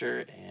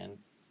projector and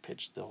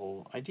pitched the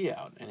whole idea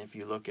out. And if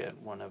you look at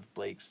one of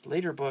Blake's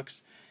later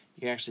books,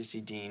 you can actually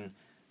see Dean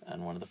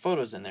on one of the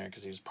photos in there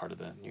because he was part of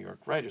the New York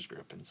Writers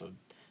Group. And so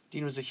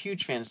Dean was a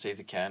huge fan of Save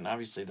the Cat, and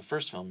obviously the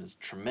first film is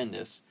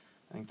tremendous.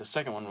 I think the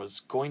second one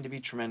was going to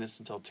be tremendous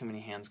until too many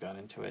hands got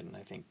into it, and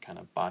I think kind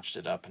of botched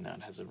it up, and now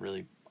it has a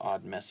really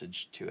odd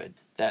message to it.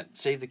 That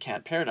Save the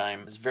Cat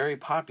paradigm is very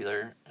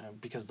popular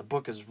because the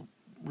book is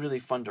really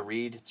fun to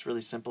read. It's really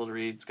simple to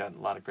read. It's got a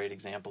lot of great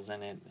examples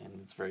in it, and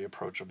it's very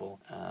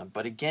approachable.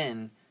 But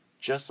again,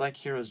 just like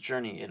Hero's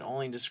Journey, it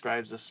only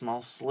describes a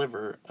small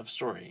sliver of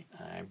story.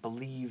 I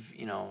believe,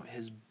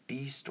 his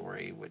B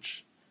story,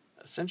 which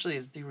essentially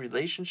is the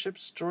relationship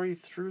story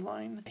through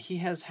line. He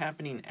has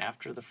happening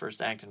after the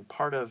first act, and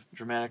part of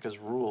Dramatica's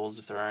rules,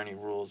 if there are any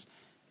rules,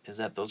 is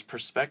that those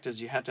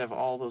perspectives, you have to have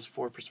all those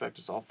 4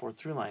 perspectives, all 4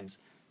 through lines,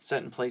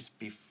 set in place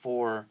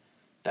before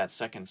that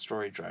second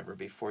story driver,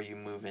 before you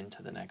move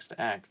into the next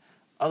act.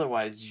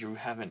 Otherwise, you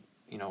haven't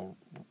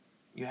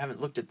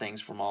looked at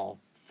things from all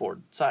 4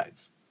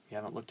 sides. You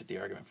haven't looked at the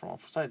argument from all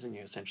 4 sides, and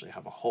you essentially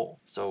have a whole.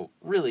 So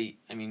really,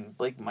 I mean,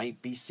 Blake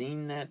might be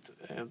seeing that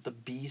the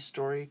B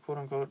story, quote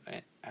unquote,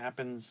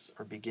 happens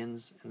or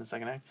begins in the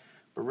second act,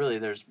 but really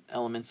there's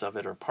elements of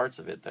it or parts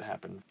of it that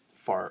happen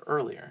far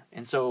earlier.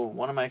 And so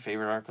one of my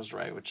favorite articles to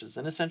write, which is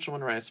an essential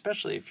one to write,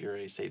 especially if you're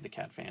a Save the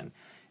Cat fan,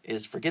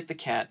 is Forget the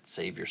Cat,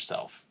 Save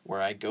Yourself,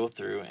 where I go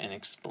through and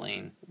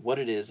explain what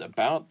it is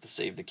about the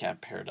Save the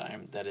Cat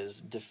paradigm that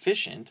is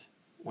deficient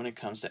when it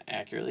comes to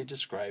accurately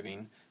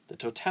describing the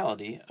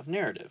totality of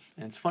narrative.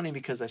 And it's funny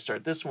because I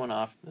start this one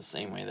off the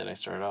same way that I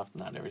started off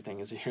Not Everything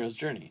is a Hero's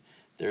Journey.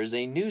 There is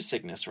a new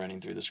sickness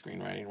running through the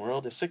screenwriting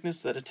world, a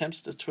sickness that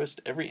attempts to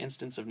twist every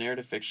instance of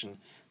narrative fiction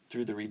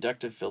through the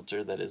reductive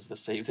filter that is the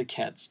Save the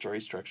Cat story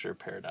structure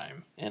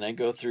paradigm. And I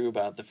go through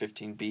about the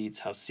 15 beats,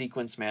 how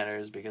sequence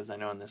matters, because I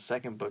know in the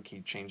second book he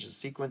changes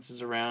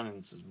sequences around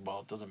and says, well,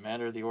 it doesn't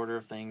matter the order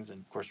of things.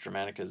 And of course,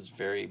 Dramatica is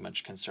very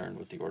much concerned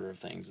with the order of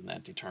things, and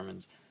that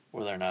determines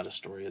whether or not a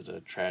story is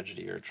a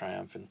tragedy or a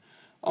triumph and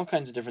all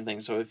kinds of different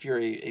things. So if you're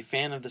a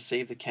fan of the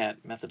Save the Cat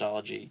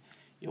methodology,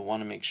 you'll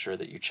want to make sure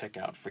that you check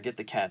out Forget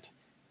the Cat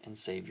and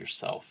Save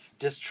Yourself.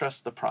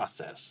 Distrust the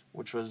Process,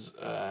 which was,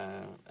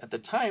 at the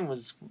time,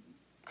 was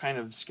kind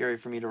of scary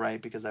for me to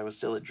write because I was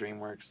still at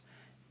DreamWorks,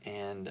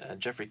 and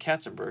Jeffrey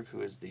Katzenberg,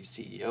 who is the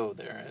CEO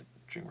there at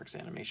DreamWorks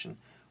Animation,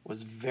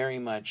 was very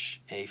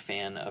much a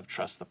fan of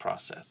trust the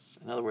process.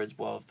 In other words,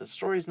 well, if the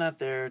story's not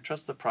there,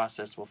 trust the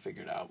process, we'll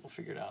figure it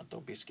out.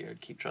 Don't be scared.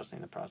 Keep trusting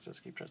the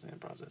process.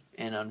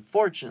 And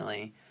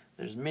unfortunately,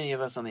 there's many of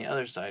us on the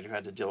other side who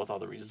had to deal with all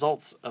the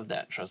results of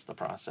that trust the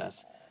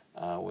process,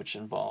 which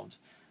involved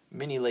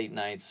many late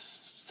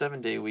nights,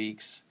 7-day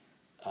weeks,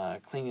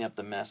 cleaning up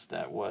the mess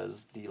that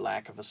was the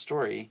lack of a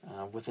story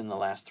within the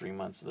last 3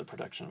 months of the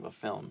production of a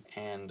film.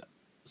 And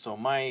so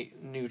my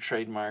new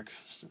trademark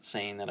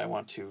saying that I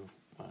want to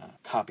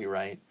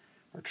copyright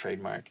or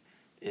trademark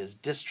is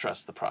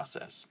distrust the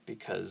process,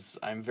 because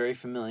I'm very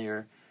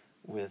familiar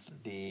with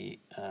the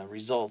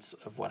results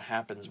of what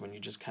happens when you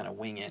just kind of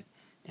wing it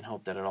and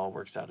hope that it all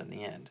works out in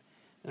the end.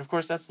 And of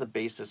course, that's the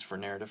basis for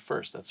Narrative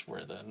First. That's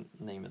where the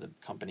name of the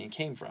company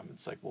came from.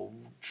 It's like, well,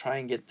 try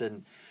and get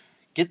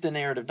the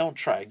narrative. Don't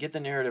try. Get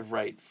the narrative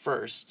right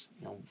first.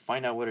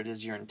 Find out what it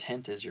is your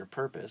intent is, your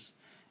purpose,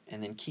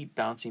 and then keep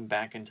bouncing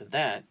back into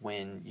that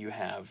when you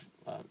have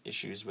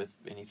issues with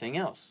anything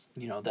else.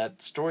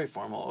 That story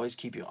form will always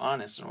keep you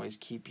honest and always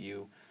keep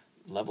you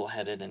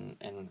level-headed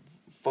and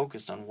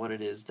focused on what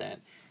it is that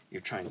you're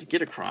trying to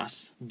get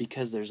across,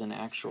 because there's an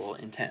actual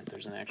intent.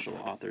 There's an actual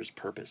author's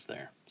purpose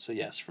there. So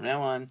yes, from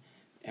now on,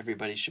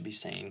 everybody should be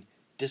saying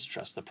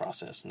distrust the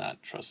process,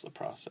 not trust the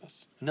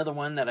process. Another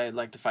one that I'd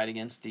like to fight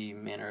against the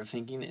manner of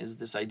thinking is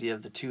this idea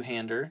of the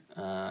two-hander.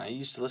 I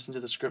used to listen to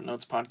the Script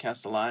Notes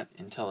podcast a lot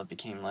until it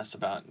became less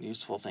about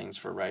useful things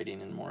for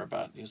writing and more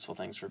about useful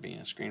things for being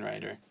a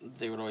screenwriter.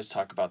 They would always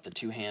talk about the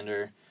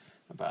two-hander,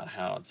 about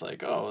how it's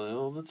like,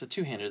 oh, well, it's a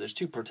two-hander, there's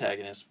 2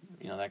 protagonists,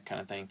 that kind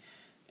of thing.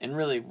 And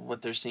really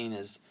what they're seeing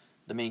is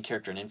the main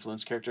character and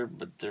influence character,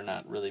 but they're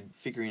not really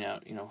figuring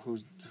out,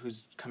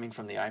 who's coming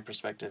from the I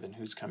perspective and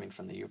who's coming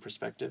from the you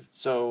perspective.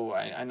 So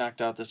I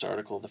knocked out this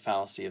article, The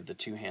Fallacy of the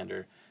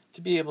Two-Hander,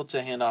 to be able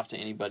to hand off to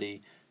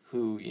anybody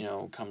who,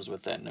 comes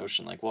with that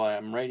notion like, well,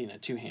 I'm writing a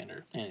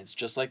two-hander. And it's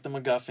just like the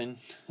MacGuffin,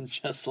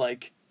 just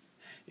like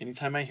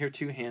anytime I hear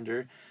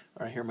two-hander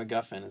or I hear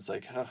MacGuffin, it's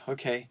like, oh,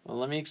 okay, well,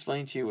 let me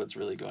explain to you what's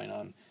really going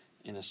on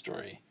in a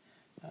story.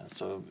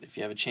 So if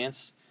you have a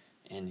chance,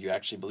 and you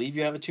actually believe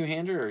you have a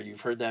two-hander, or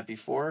you've heard that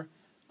before,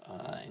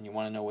 and you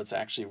want to know what's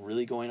actually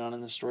really going on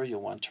in the story,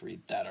 you'll want to read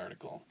that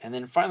article. And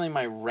then finally,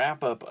 my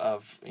wrap-up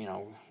of,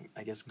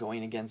 I guess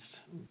going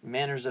against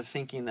manners of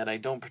thinking that I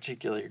don't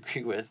particularly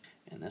agree with,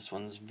 and this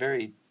one's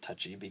very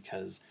touchy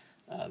because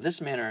this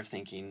manner of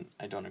thinking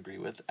I don't agree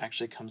with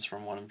actually comes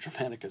from one of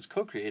Dramatica's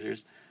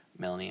co-creators,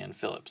 Melanie Ann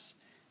Phillips.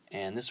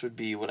 And this would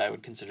be what I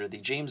would consider the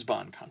James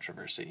Bond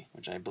controversy,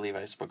 which I believe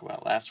I spoke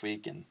about last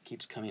week and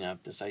keeps coming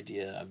up, this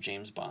idea of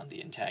James Bond,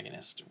 the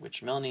antagonist,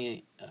 which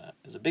Melanie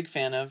is a big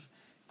fan of,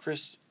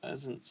 Chris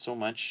isn't so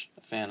much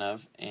a fan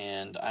of,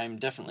 and I'm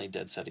definitely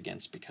dead set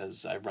against,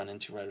 because I run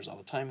into writers all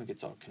the time who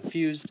gets all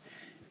confused,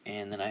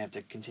 and then I have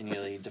to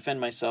continually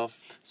defend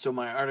myself. So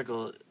my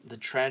article, The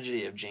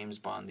Tragedy of James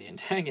Bond, the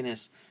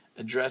Antagonist,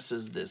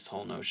 addresses this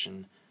whole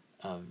notion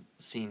of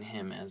seeing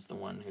him as the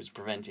one who's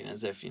preventing,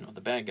 as if,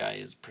 the bad guy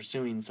is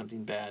pursuing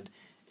something bad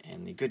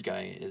and the good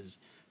guy is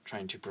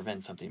trying to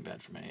prevent something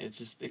bad from it.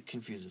 It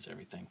confuses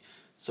everything.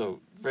 So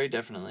very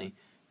definitely,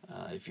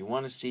 If you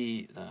want to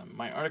see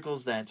my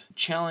articles that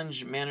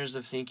challenge manners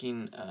of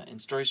thinking in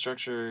story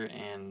structure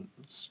and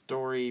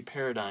story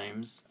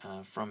paradigms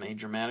from a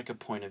Dramatica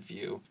point of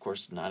view, of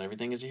course, not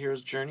everything is a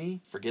hero's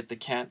journey. Forget the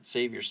cat,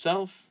 save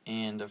yourself,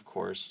 and of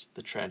course,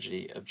 the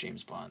tragedy of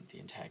James Bond, the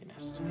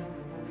antagonist.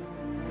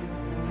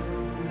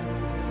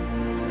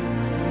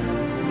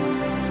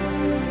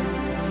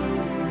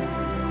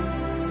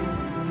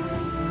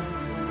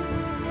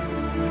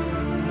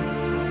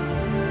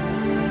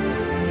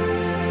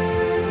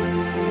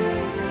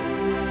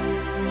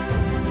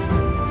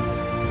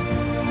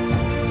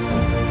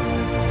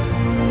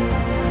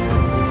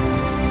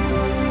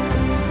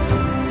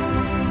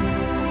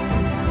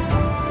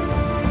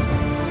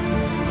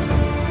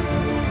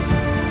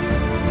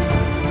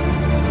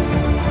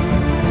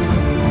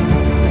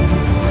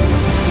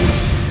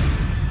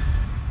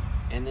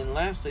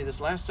 Lastly,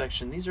 this last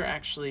section, these are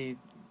actually,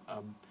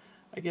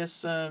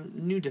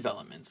 new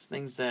developments,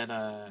 things that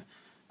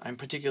I'm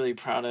particularly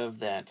proud of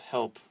that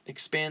help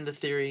expand the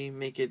theory,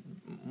 make it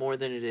more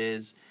than it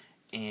is,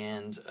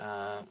 and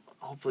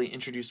hopefully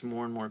introduce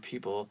more and more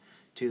people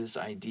to this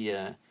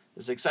idea,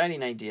 this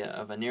exciting idea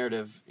of a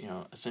narrative,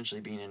 essentially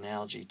being an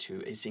analogy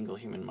to a single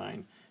human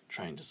mind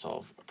trying to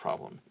solve a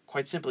problem.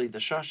 Quite simply, the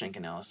Shawshank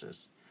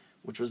analysis,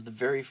 which was the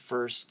very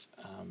first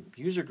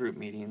user group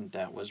meeting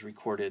that was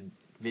recorded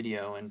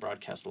video and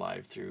broadcast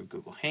live through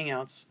Google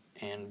Hangouts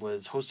and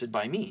was hosted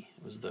by me.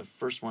 It was the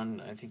first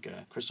one. I think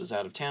Chris was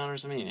out of town or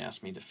something and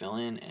asked me to fill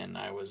in, and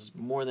I was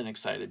more than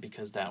excited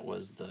because that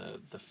was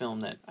the film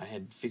that I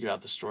had figured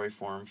out the story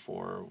form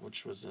for,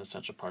 which was an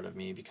essential part of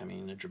me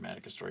becoming a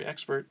Dramatica story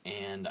expert,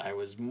 and I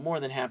was more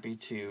than happy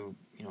to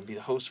be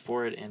the host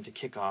for it and to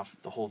kick off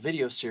the whole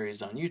video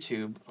series on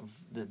YouTube of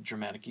the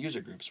Dramatica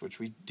user groups,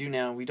 which we do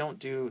now. We don't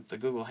do the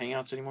Google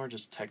Hangouts anymore,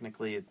 just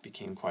technically it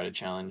became quite a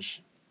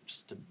challenge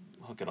just to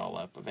hook it all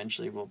up.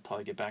 Eventually we'll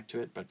probably get back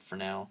to it, but for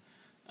now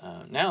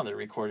they're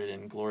recorded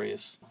in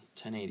glorious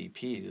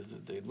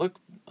 1080p. They look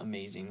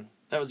amazing.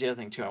 That was the other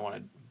thing too. I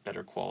wanted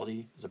better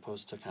quality as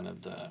opposed to kind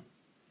of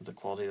the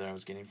quality that I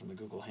was getting from the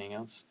Google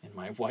Hangouts in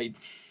my white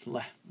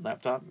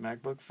laptop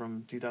MacBook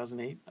from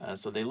 2008.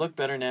 So they look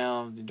better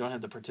now. They don't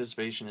have the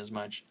participation as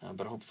much,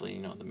 but hopefully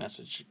the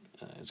message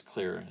is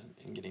clear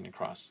in getting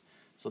across.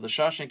 So the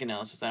Shawshank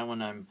analysis, that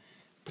one I'm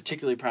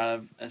particularly proud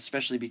of,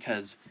 especially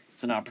because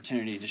it's an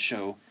opportunity to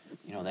show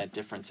that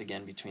difference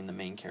again between the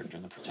main character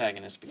and the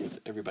protagonist,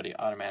 because everybody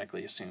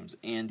automatically assumes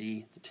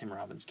Andy, the Tim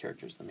Robbins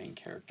character, is the main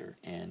character,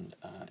 and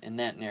in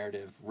that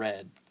narrative,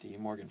 Red, the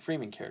Morgan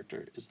Freeman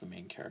character, is the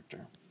main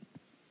character.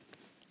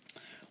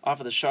 Off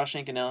of the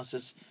Shawshank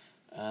analysis,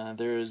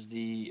 there is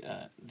the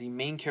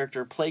main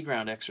character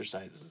playground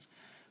exercises,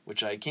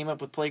 which I came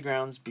up with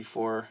playgrounds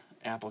before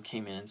Apple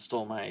came in and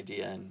stole my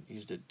idea and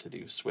used it to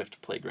do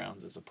Swift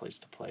playgrounds as a place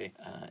to play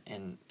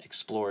and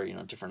explore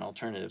different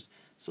alternatives.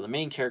 So the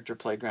main character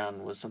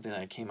playground was something that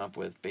I came up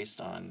with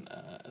based on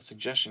a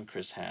suggestion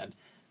Chris had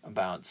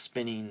about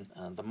spinning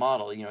the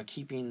model,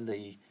 keeping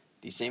the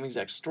same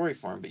exact story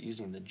form but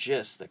using the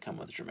gists that come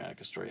with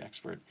Dramatica Story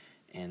Expert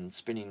and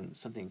spinning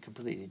something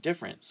completely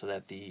different so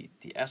that the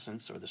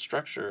essence or the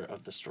structure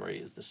of the story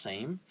is the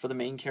same for the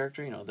main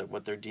character, that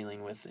what they're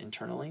dealing with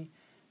internally.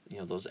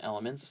 Those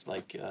elements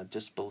like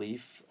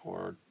disbelief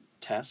or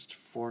test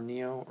for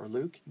Neo or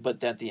Luke,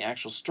 but that the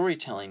actual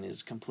storytelling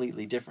is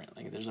completely different.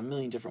 Like there's a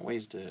million different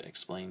ways to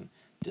explain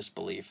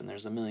disbelief, and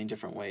there's a million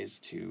different ways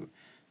to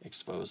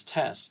expose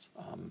test.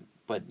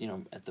 But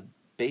at the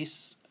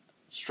base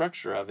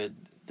structure of it,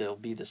 they'll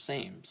be the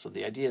same. So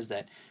the idea is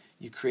that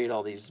you create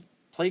all these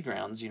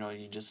playgrounds.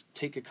 You just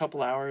take a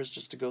couple hours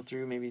just to go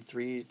through maybe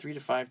three to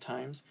five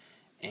times,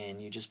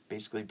 and you just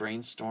basically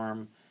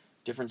brainstorm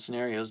different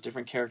scenarios,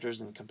 different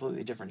characters, and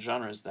completely different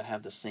genres that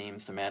have the same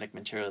thematic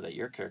material that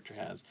your character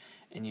has,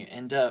 and you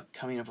end up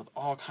coming up with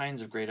all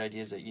kinds of great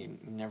ideas that you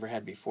never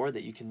had before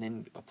that you can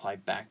then apply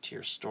back to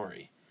your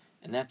story.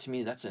 And that, to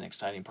me, that's an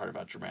exciting part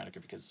about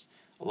Dramatica, because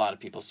a lot of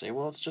people say,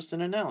 well, it's just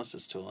an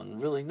analysis tool, and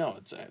really, no,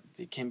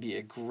 it can be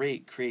a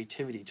great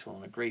creativity tool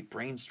and a great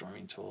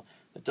brainstorming tool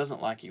that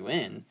doesn't lock you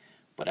in,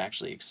 but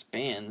actually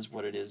expands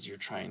what it is you're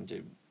trying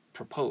to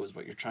propose,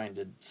 what you're trying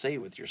to say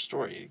with your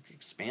story. It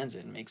expands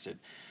it and makes it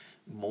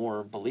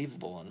more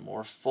believable and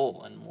more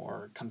full and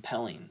more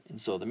compelling.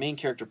 And so the main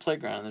character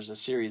playground, there's a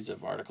series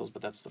of articles,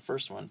 but that's the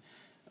first one.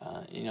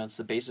 It's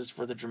the basis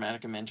for the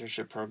Dramatica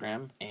mentorship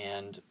program,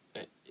 and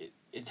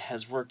it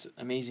has worked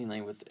amazingly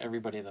with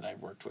everybody that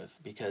I've worked with,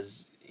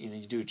 because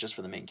you do it just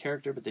for the main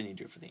character, but then you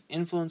do it for the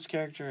influence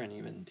character, and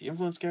even the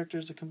influence character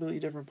is a completely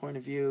different point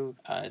of view.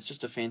 It's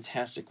just a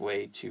fantastic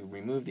way to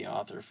remove the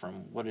author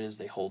from what it is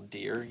they hold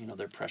dear,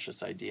 their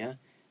precious idea,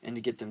 and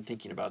to get them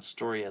thinking about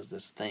story as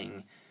this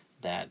thing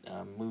that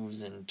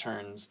moves and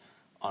turns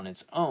on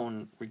its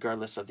own,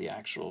 regardless of the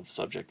actual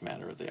subject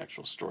matter or the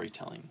actual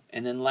storytelling.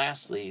 And then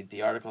lastly,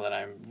 the article that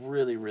I'm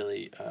really,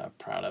 really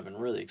proud of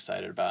and really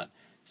excited about,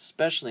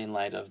 especially in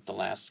light of the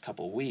last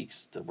couple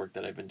weeks, the work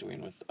that I've been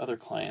doing with other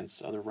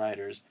clients, other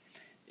writers,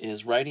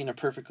 is writing a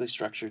perfectly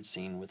structured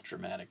scene with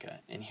Dramatica.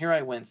 And here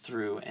I went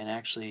through and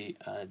actually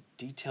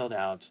detailed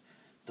out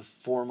the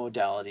 4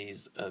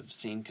 modalities of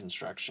scene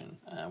construction,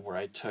 where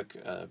I took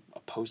a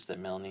post that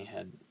Melanie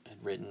had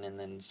written and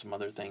then some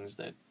other things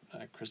that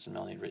Chris and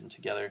Melanie had written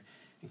together,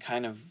 and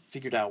kind of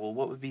figured out, well,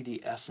 what would be the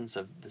essence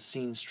of the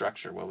scene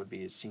structure? What would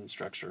be a scene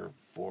structure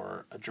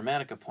for a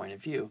Dramatica point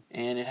of view?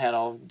 And it had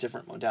all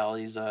different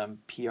modalities,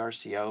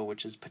 PRCO,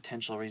 which is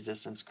potential,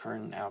 resistance,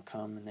 current, and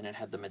outcome, and then it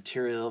had the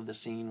material of the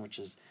scene, which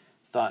is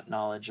thought,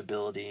 knowledge,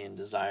 ability, and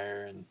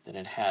desire, and then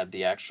it had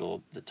the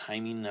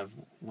timing of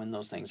when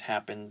those things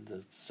happened,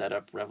 the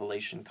setup,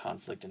 revelation,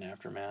 conflict, and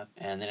aftermath,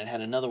 and then it had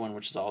another one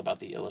which is all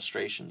about the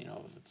illustration,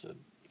 if it's a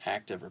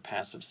active or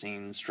passive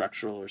scene,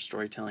 structural or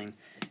storytelling,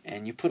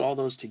 and you put all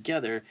those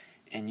together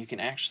and you can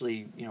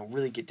actually,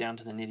 really get down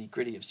to the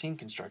nitty-gritty of scene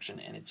construction.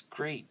 And it's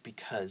great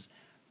because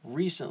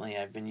recently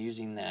I've been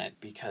using that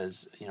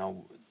because,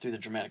 through the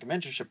Dramatica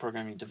Mentorship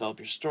Program, you develop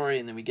your story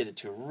and then we get it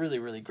to a really,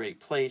 really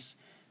great place,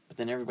 but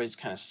then everybody's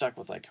kind of stuck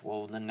with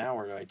well, then now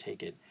where do I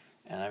take it?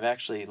 And I've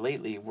actually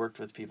lately worked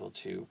with people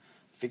to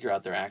figure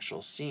out their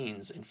actual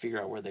scenes and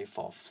figure out where they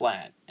fall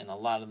flat, and a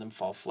lot of them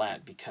fall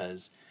flat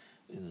because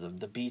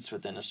the beats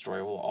within a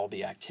story will all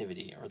be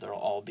activity, or they'll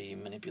all be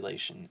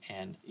manipulation,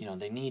 and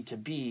they need to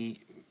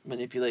be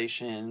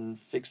manipulation,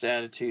 fixed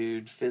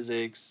attitude,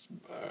 physics,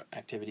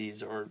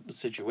 activities, or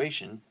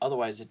situation.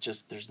 Otherwise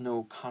there's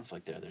no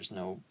conflict there. There's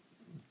no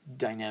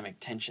dynamic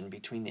tension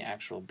between the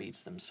actual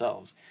beats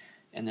themselves.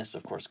 And this,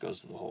 of course, goes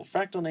to the whole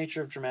fractal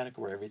nature of Dramatica,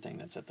 where everything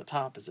that's at the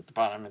top is at the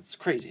bottom. It's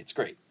crazy. It's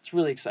great. It's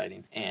really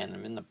exciting.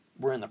 And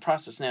we're in the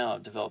process now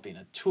of developing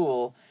a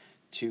tool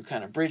to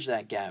kind of bridge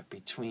that gap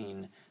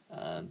between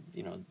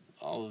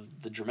all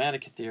of the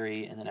Dramatica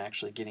theory and then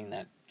actually getting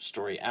that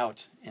story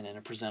out and in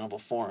a presentable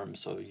form,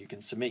 so you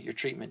can submit your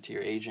treatment to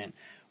your agent,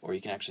 or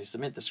you can actually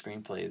submit the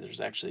screenplay. There's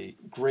actually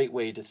a great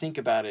way to think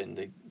about it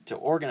and to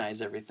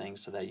organize everything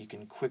so that you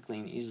can quickly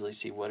and easily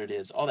see what it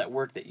is. All that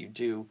work that you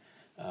do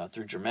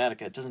through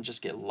Dramatica, it doesn't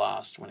just get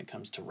lost when it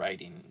comes to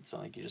writing. It's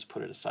not like you just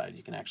put it aside.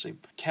 You can actually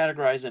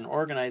categorize it and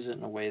organize it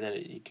in a way that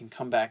it can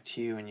come back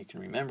to you and you can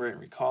remember it and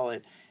recall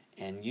it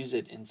and use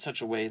it in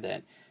such a way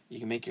that you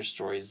can make your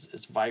stories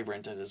as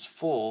vibrant and as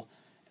full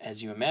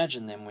as you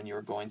imagine them when you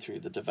were going through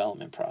the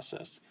development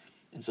process.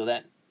 And so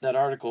that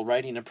article,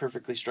 Writing a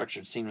Perfectly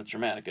Structured Scene with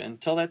Dramatica,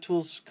 until that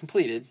tool's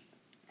completed,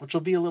 which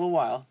will be a little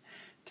while,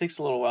 it takes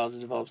a little while to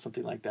develop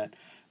something like that.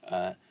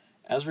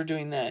 As we're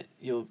doing that,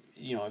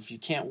 if you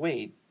can't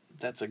wait,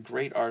 that's a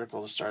great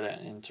article to start at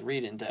and to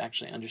read and to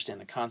actually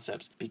understand the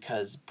concepts,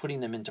 because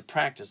putting them into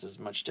practice is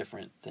much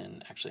different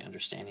than actually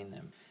understanding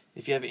them.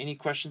 If you have any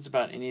questions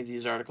about any of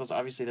these articles,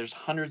 obviously there's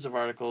hundreds of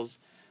articles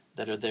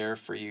that are there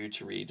for you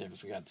to read.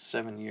 We got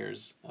 7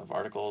 years of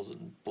articles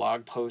and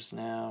blog posts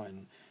now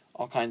and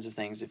all kinds of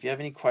things. If you have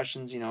any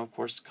questions, of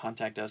course,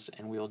 contact us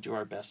and we'll do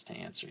our best to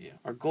answer you.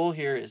 Our goal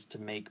here is to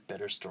make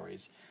better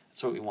stories.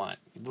 That's what we want.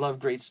 We love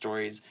great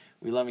stories.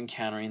 We love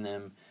encountering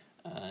them.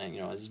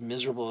 As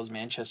miserable as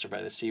Manchester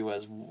by the Sea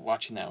was,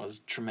 watching that was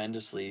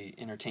tremendously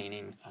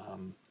entertaining.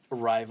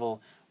 Arrival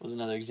was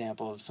another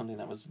example of something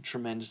that was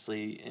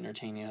tremendously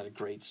entertaining, had a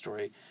great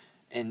story.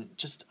 And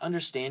just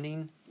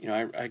understanding,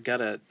 I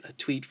got a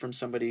tweet from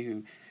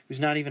somebody who's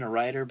not even a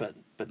writer, but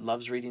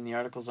loves reading the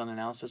articles on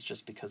analysis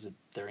just because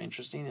they're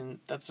interesting. And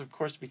that's, of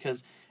course,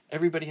 because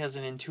everybody has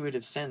an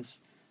intuitive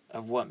sense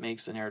of what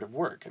makes a narrative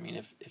work. I mean,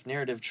 if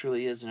narrative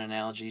truly is an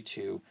analogy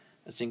to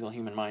a single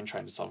human mind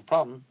trying to solve a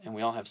problem, and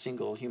we all have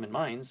single human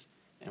minds,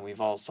 and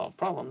we've all solved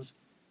problems,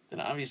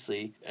 then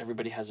obviously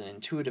everybody has an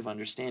intuitive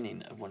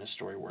understanding of when a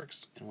story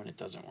works and when it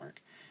doesn't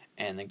work.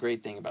 And the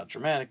great thing about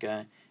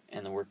Dramatica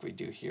and the work we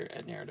do here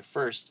at Narrative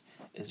First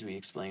is we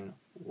explain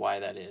why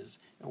that is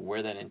and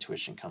where that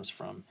intuition comes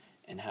from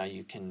and how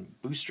you can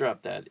booster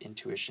up that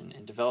intuition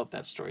and develop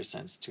that story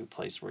sense to a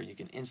place where you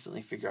can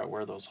instantly figure out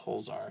where those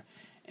holes are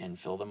and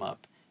fill them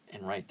up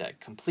and write that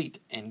complete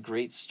and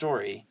great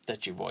story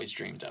that you've always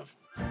dreamed of.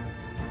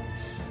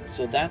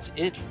 So that's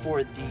it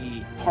for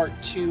the part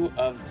 2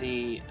 of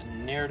the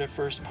Narrative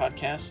First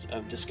podcast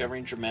of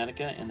Discovering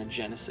Dramatica and the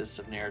Genesis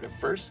of Narrative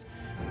First.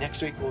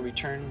 Next week we'll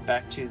return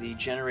back to the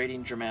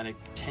Generating Dramatic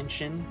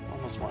Tension.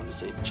 Almost wanted to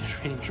say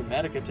Generating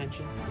Dramatic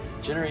Attention.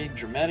 Generating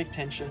Dramatic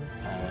Tension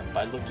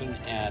by looking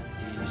at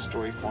the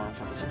story form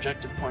from a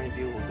subjective point of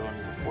view. We'll go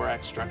into the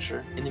 4-act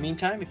structure. In the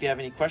meantime, if you have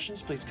any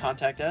questions, please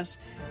contact us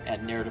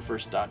at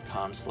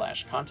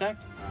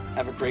narrativefirst.com/contact.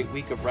 Have a great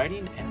week of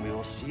writing, and we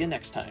will see you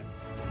next time.